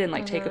inside and,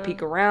 like, take a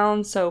peek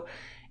around. So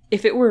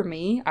if it were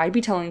me, I'd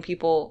be telling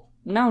people,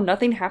 no,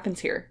 nothing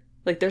happens here.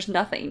 Like, there's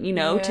nothing, you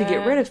know, to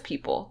get rid of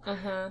people.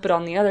 But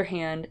on the other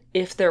hand,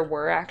 if there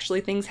were actually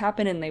things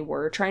happen and they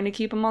were trying to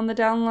keep them on the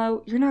down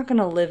low, you're not going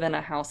to live in a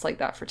house like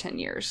that for 10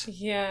 years.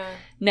 Yeah.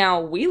 Now,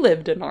 we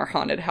lived in our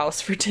haunted house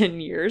for 10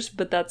 years,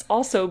 but that's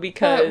also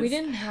because... But we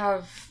didn't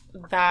have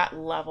that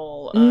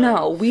level of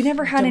No, we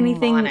never had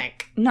anything...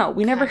 No,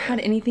 we never kind had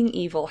anything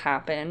evil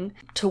happen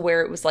to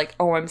where it was like,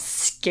 oh, I'm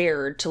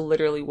scared to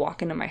literally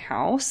walk into my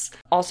house.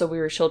 Also, we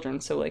were children,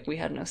 so, like, we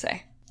had no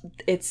say.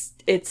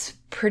 It's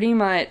pretty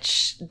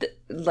much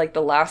like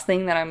the last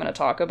thing that I'm going to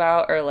talk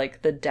about are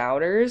like the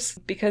doubters,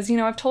 because, you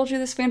know, I've told you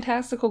this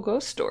fantastical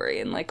ghost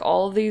story and like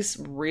all of these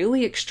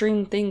really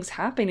extreme things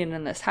happening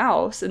in this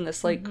house in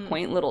this like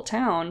quaint little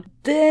town.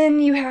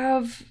 Then you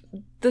have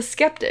the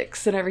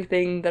skeptics and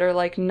everything that are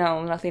like,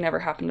 no, nothing ever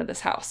happened to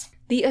this house.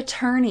 The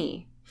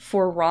attorney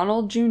for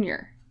Ronald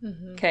Jr.,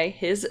 okay,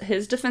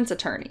 his defense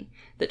attorney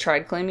that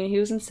tried claiming he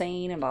was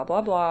insane and blah,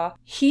 blah, blah.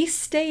 He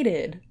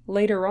stated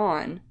later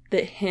on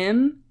that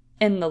him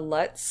and the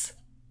Lutz,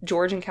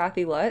 George and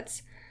Kathy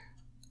Lutz,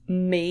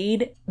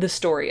 made the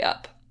story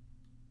up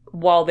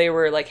while they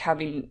were, like,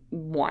 having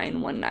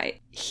wine one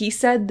night. He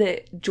said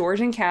that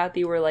George and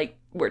Kathy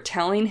were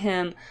telling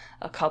him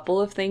a couple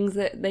of things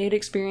that they had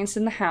experienced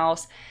in the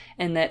house,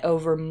 and that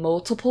over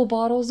multiple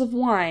bottles of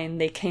wine,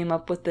 they came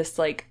up with this,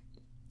 like,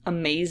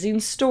 amazing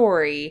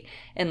story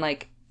and,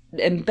 like,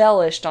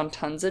 embellished on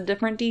tons of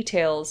different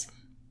details,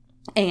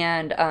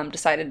 and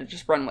decided to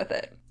just run with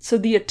it. So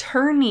the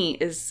attorney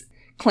is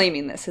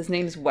claiming this. His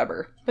name's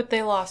Weber. But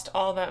they lost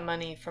all that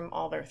money from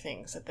all their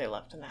things that they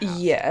left in the house.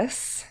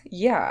 Yes.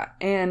 Yeah.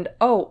 And,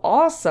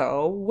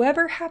 also,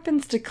 Weber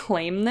happens to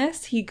claim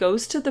this. He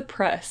goes to the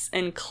press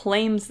and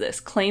claims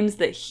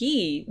that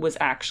he was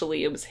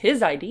actually, it was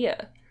his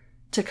idea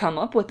to come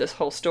up with this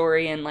whole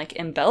story and, like,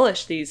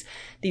 embellish these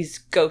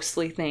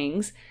ghostly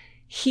things.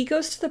 He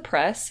goes to the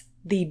press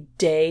the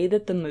day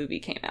that the movie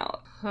came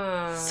out.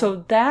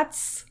 So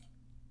that's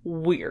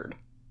weird.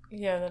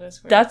 Yeah, that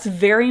is weird. That's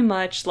very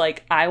much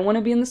like, I want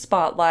to be in the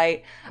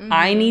spotlight.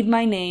 I need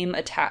my name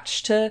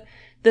attached to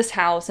this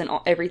house and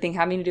everything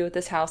having to do with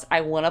this house.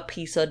 I want a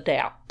piece of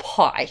that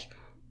pie.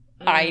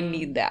 I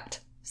need that.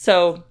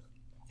 So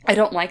I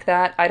don't like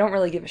that. I don't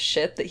really give a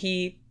shit that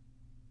he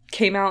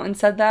came out and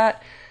said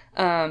that.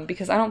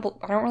 Because I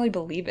don't really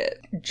believe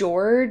it.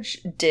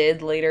 George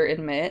did later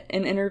admit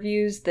in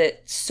interviews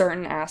that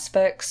certain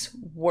aspects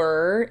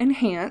were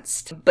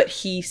enhanced, but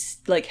he,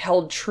 like,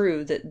 held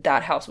true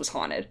that house was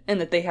haunted and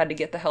that they had to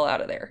get the hell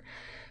out of there.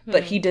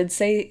 But he did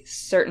say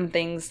certain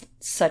things,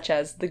 such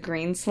as the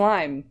green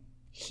slime.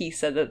 He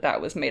said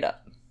that was made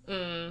up.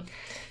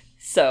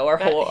 So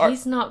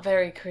he's not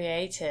very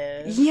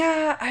creative.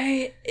 Yeah,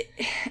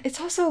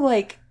 it's also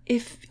like,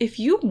 if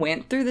you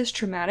went through this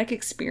traumatic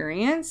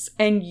experience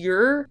and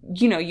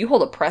you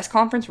hold a press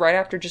conference right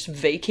after just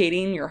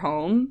vacating your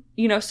home,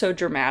 so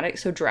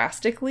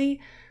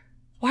drastically,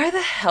 why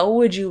the hell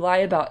would you lie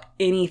about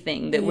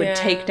anything that would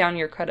take down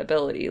your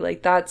credibility?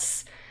 Like,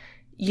 that's,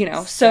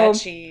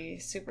 sketchy,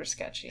 super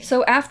sketchy.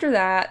 So after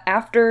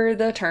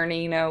the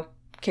attorney,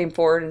 came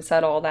forward and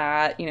said all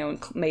that,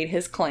 and made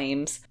his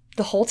claims,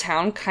 the whole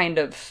town kind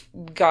of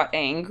got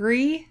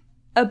angry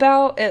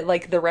about it,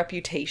 like the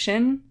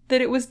reputation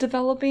that it was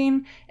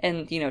developing,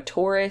 and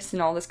tourists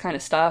and all this kind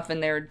of stuff,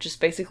 and they're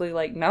just basically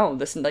like, no,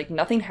 this, like,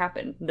 nothing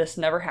happened, this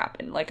never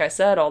happened. Like I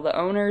said, all the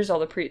owners, all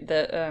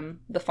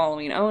the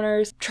following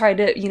owners tried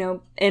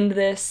to end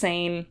this,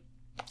 saying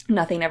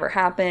nothing ever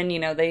happened.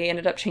 They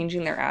ended up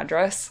changing their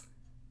address.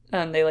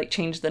 They, like,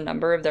 changed the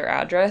number of their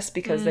address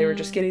because they were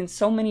just getting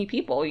so many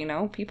people.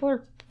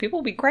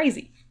 People be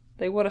crazy.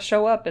 They want to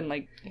show up and,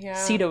 like,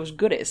 see those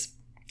goodies.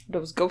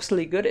 Those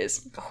ghostly goodies.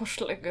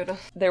 Ghostly goodies.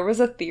 There was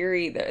a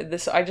theory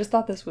that I just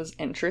thought this was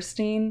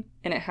interesting,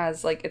 and it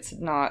has, like, it's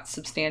not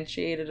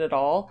substantiated at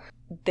all.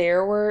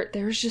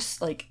 There's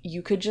just, like,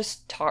 you could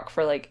just talk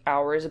for, like,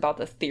 hours about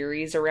the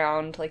theories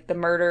around, like, the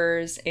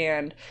murders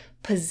and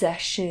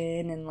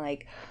possession and,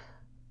 like,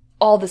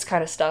 all this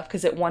kind of stuff.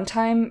 Because at one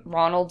time,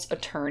 Ronald's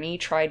attorney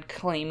tried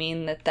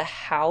claiming that the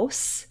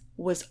house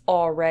was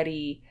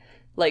already,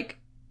 like,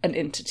 an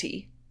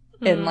entity.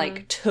 And,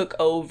 like, took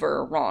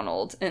over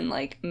Ronald and,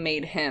 like,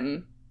 made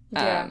him,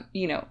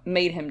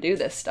 made him do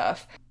this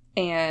stuff.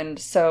 And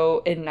so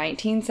in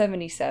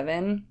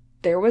 1977,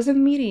 there was a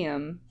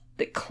medium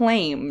that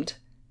claimed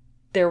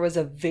there was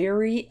a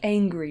very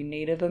angry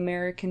Native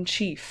American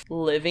chief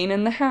living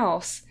in the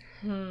house,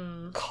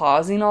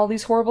 causing all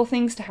these horrible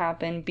things to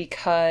happen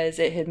because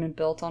it had been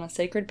built on a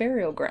sacred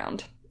burial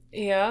ground.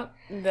 Yeah,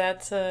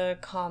 that's a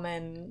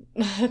common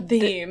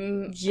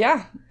theme.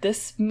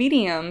 This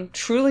medium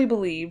truly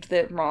believed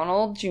that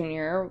Ronald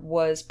Jr.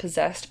 was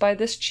possessed by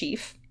this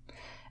chief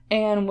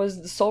and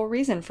was the sole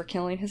reason for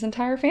killing his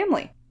entire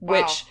family.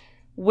 Wow.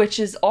 Which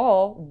is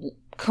all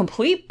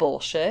complete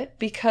bullshit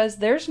because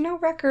there's no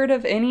record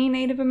of any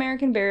Native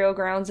American burial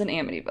grounds in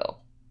Amityville.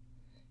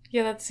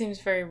 Yeah, that seems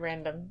very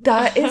random.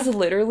 That is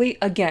literally,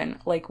 again,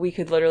 like, we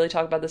could literally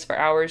talk about this for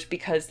hours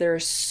because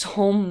there's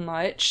so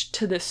much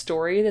to this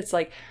story that's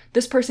like,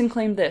 this person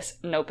claimed this.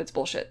 Nope, it's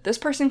bullshit. This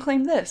person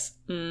claimed this.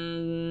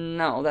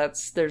 No,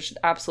 there's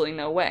absolutely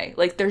no way.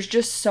 Like, there's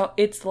just so,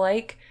 it's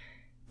like,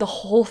 the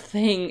whole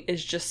thing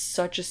is just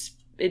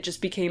it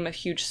just became a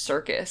huge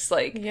circus.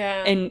 Like,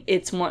 yeah. And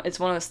it's one of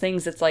those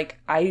things that's like,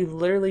 I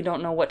literally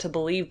don't know what to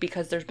believe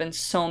because there's been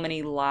so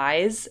many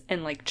lies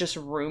and, like, just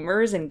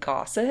rumors and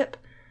gossip.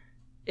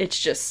 It's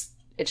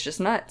just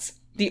nuts.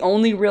 The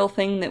only real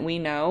thing that we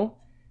know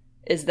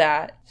is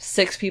that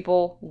 6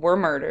 people were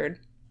murdered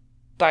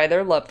by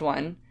their loved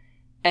one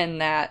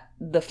and that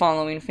the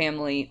following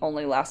family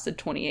only lasted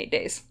 28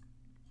 days.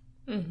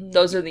 Mm-hmm.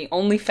 Those are the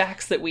only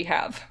facts that we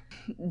have.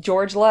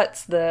 George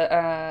Lutz,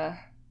 the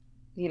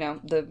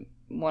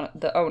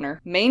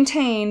owner,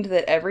 maintained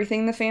that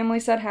everything the family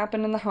said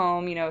happened in the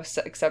home,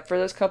 except for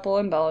those couple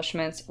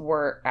embellishments,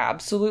 were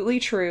absolutely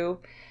true.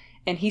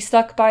 And he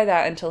stuck by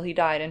that until he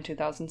died in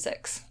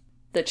 2006.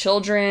 The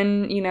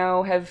children,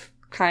 have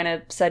kind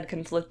of said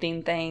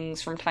conflicting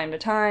things from time to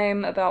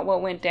time about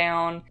what went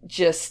down.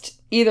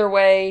 Just either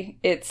way,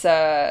 it's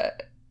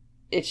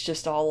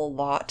just all a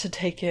lot to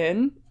take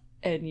in,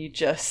 and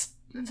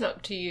it's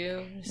up to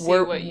you.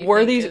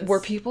 Were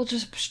people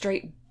just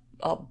straight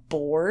up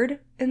bored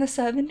in the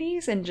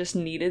 70s and just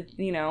needed,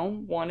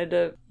 wanted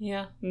to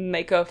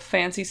make a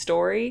fancy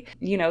story?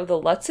 The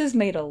Lutzes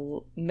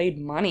made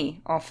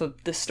money off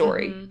of the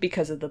story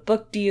because of the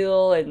book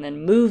deal and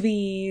then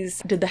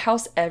movies. Did the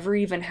house ever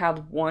even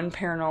have one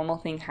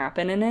paranormal thing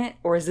happen in it?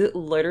 Or is it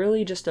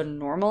literally just a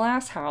normal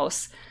ass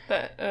house?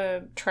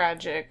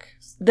 Tragic.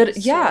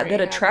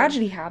 That a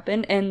tragedy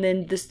happened, and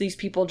then these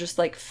people just,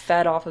 like,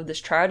 fed off of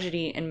this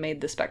tragedy and made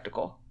the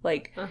spectacle.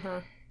 Like,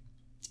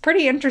 it's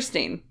pretty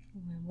interesting.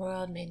 The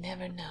world may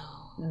never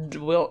know.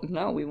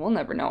 We will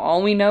never know.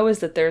 All we know is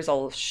that there's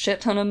a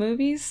shit ton of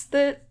movies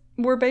that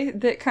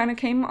that kind of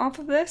came off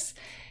of this,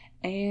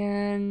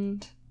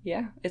 and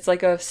yeah, it's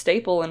like a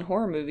staple in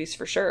horror movies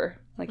for sure.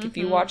 Like, if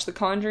you watch The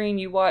Conjuring,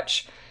 you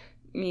watch,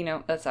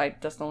 that's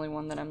the only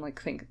one that I'm,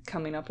 like,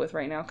 coming up with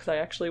right now because I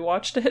actually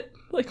watched it,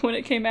 like, when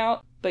it came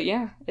out. But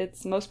yeah,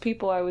 it's most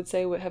people, I would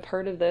say, would have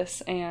heard of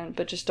this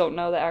but just don't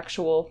know the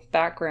actual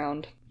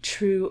background,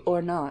 true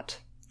or not.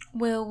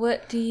 Well,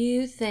 what do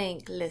you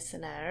think,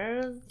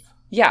 listeners?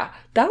 Yeah,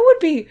 that would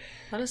be...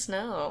 Let us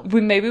know.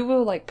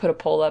 We'll, like, put a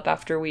poll up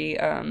after we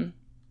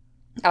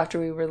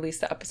release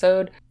the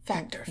episode.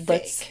 Fact or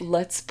fake?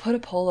 Let's put a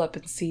poll up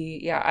and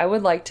see. Yeah, I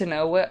would like to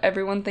know what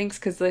everyone thinks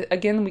because,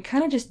 again, we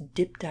kind of just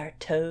dipped our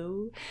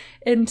toe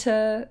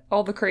into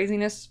all the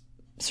craziness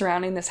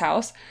surrounding this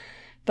house.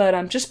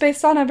 But just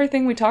based on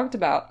everything we talked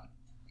about,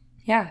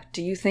 yeah,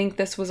 do you think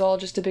this was all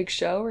just a big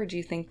show, or do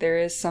you think there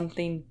is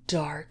something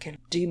dark and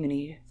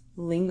demony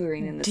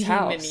lingering in this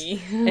house?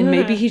 And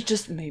maybe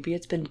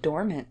it's been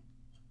dormant.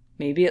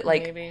 Maybe it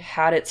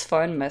had its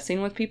fun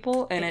messing with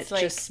people and it's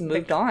like just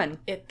moved on.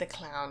 The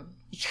clown.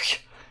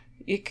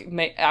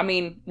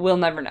 We'll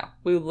never know.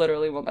 We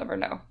literally will never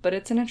know. But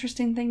it's an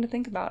interesting thing to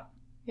think about.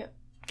 Yep.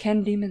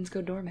 Can demons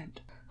go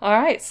dormant? All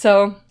right,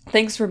 so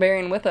thanks for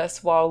bearing with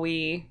us while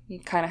we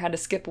kind of had to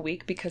skip a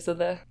week because of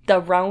the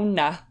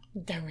Rona.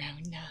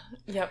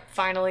 Yep,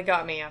 finally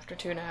got me after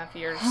 2.5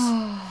 years.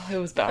 It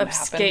was bound to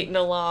happen. Skating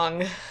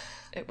along.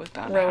 It was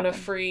bound to happen. Rona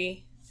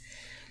free.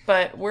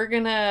 But we're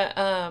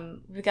gonna,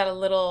 we got a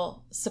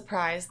little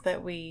surprise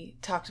that we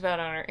talked about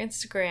on our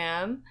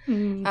Instagram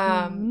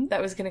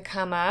that was gonna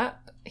come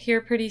up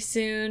here pretty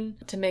soon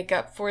to make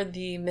up for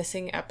the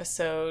missing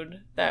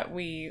episode that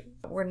we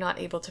were not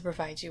able to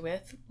provide you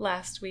with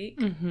last week.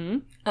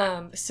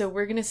 So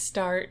we're gonna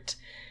start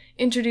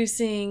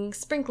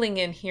sprinkling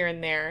in here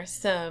and there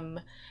some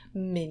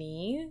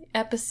mini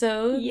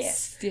episodes.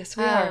 Yes,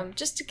 we are.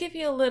 Just to give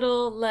you a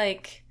little,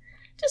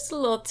 just a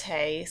little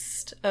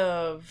taste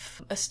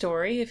of a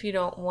story if you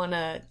don't want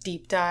to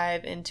deep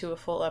dive into a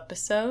full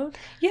episode.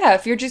 Yeah,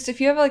 if you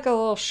have like a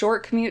little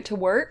short commute to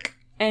work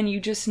and you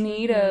just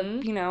need a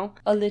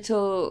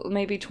little,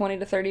 maybe 20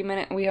 to 30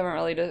 minute, we don't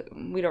really know.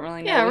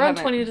 Yeah, around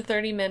 20 to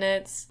 30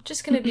 minutes.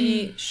 Just going to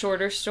be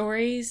shorter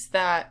stories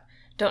that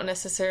don't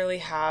necessarily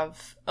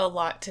have a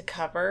lot to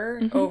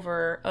cover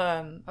over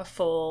a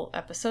full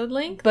episode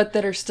length, but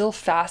that are still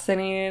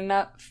fascinating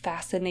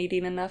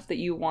enough that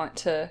you want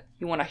to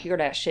hear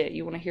that shit.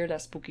 You want to hear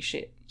that spooky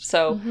shit.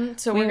 So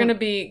we're going to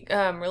be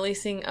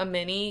releasing a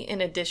mini in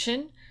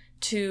addition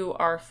to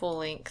our full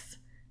length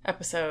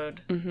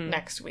episode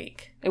next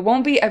week. It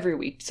won't be every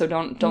week, so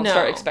don't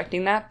start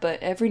expecting that,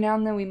 but every now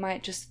and then we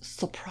might just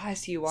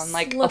surprise you on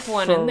like a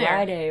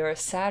Friday or a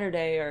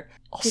Saturday or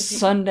a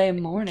Sunday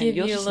morning. Give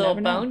You'll you just a little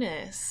never know.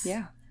 bonus.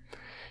 Yeah.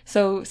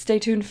 So stay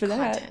tuned for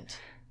Content.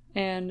 That.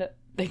 And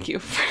thank you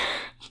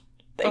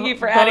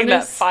for adding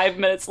that 5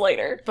 minutes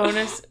later.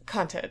 Bonus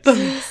content.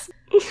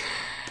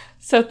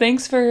 So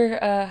thanks for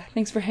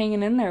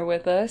hanging in there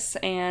with us,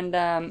 and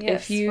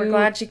we're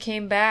glad you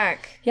came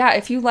back. Yeah,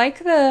 if you like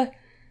the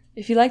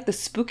if you like the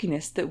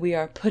spookiness that we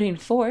are putting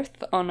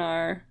forth on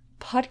our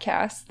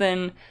podcast,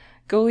 then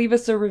go leave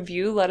us a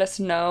review. Let us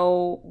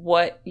know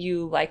what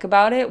you like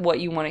about it, what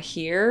you want to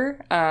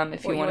hear.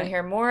 If what you want to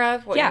hear more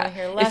of, what you want to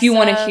hear less if you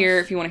want to of.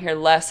 if you want to hear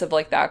less of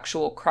like the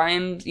actual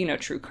crime,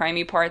 true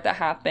crimey part that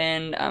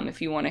happened.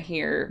 If you want to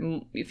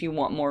hear, if you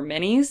want more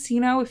minis,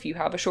 if you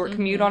have a short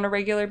commute on a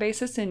regular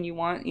basis and you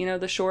want,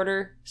 the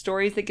shorter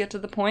stories that get to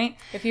the point.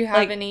 If you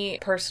have any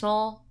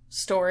personal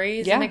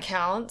stories and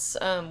accounts,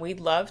 we'd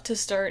love to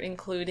start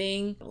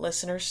including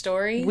listener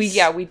stories.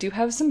 We do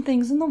have some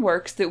things in the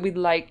works that we'd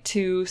like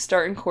to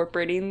start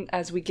incorporating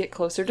as we get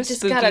closer to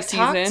spooky season. You just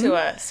gotta talk to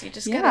us. You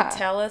just gotta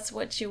tell us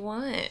what you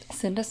want.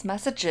 Send us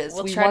messages.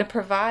 We'll try to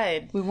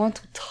provide. We want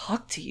to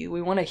talk to you.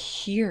 We want to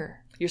hear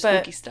your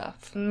spooky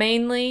stuff.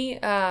 Mainly,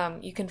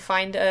 you can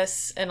find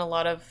us and a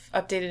lot of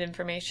updated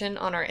information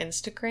on our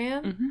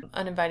Instagram.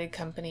 Uninvited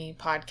Company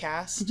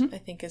Podcast, I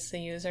think is the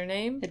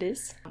username. It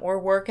is. We're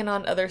working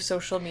on other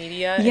social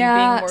media and being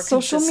more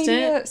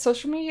consistent.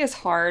 Social media is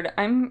hard.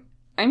 I'm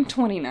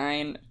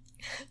 29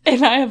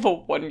 and I have a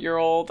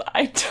 1-year-old.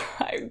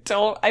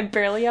 I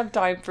barely have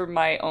time for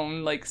my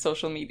own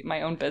social media,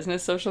 my own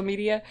business social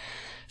media.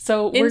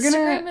 So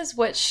Instagram is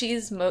what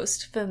she's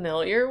most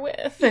familiar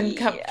with and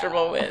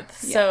comfortable with.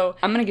 Yeah. So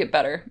I'm gonna get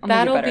better.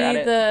 That'll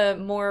be the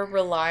more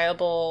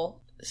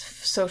reliable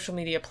social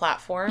media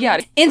platform.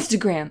 Yeah,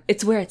 Instagram.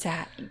 It's where it's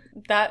at.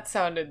 That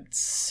sounded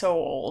so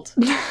old.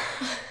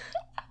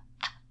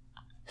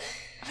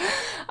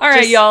 All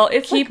right, y'all.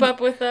 Keep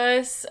up with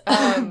us.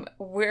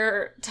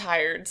 We're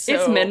tired. So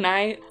it's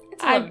midnight.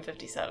 It's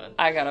 11:57.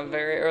 I got a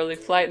very early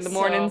flight in the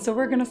morning, so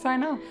we're gonna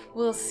sign off.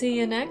 We'll see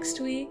you next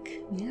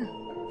week. Yeah.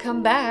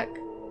 Come back.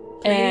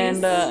 Please.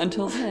 And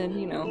until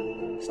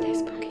then, stay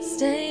spooky.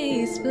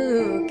 Stay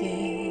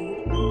spooky.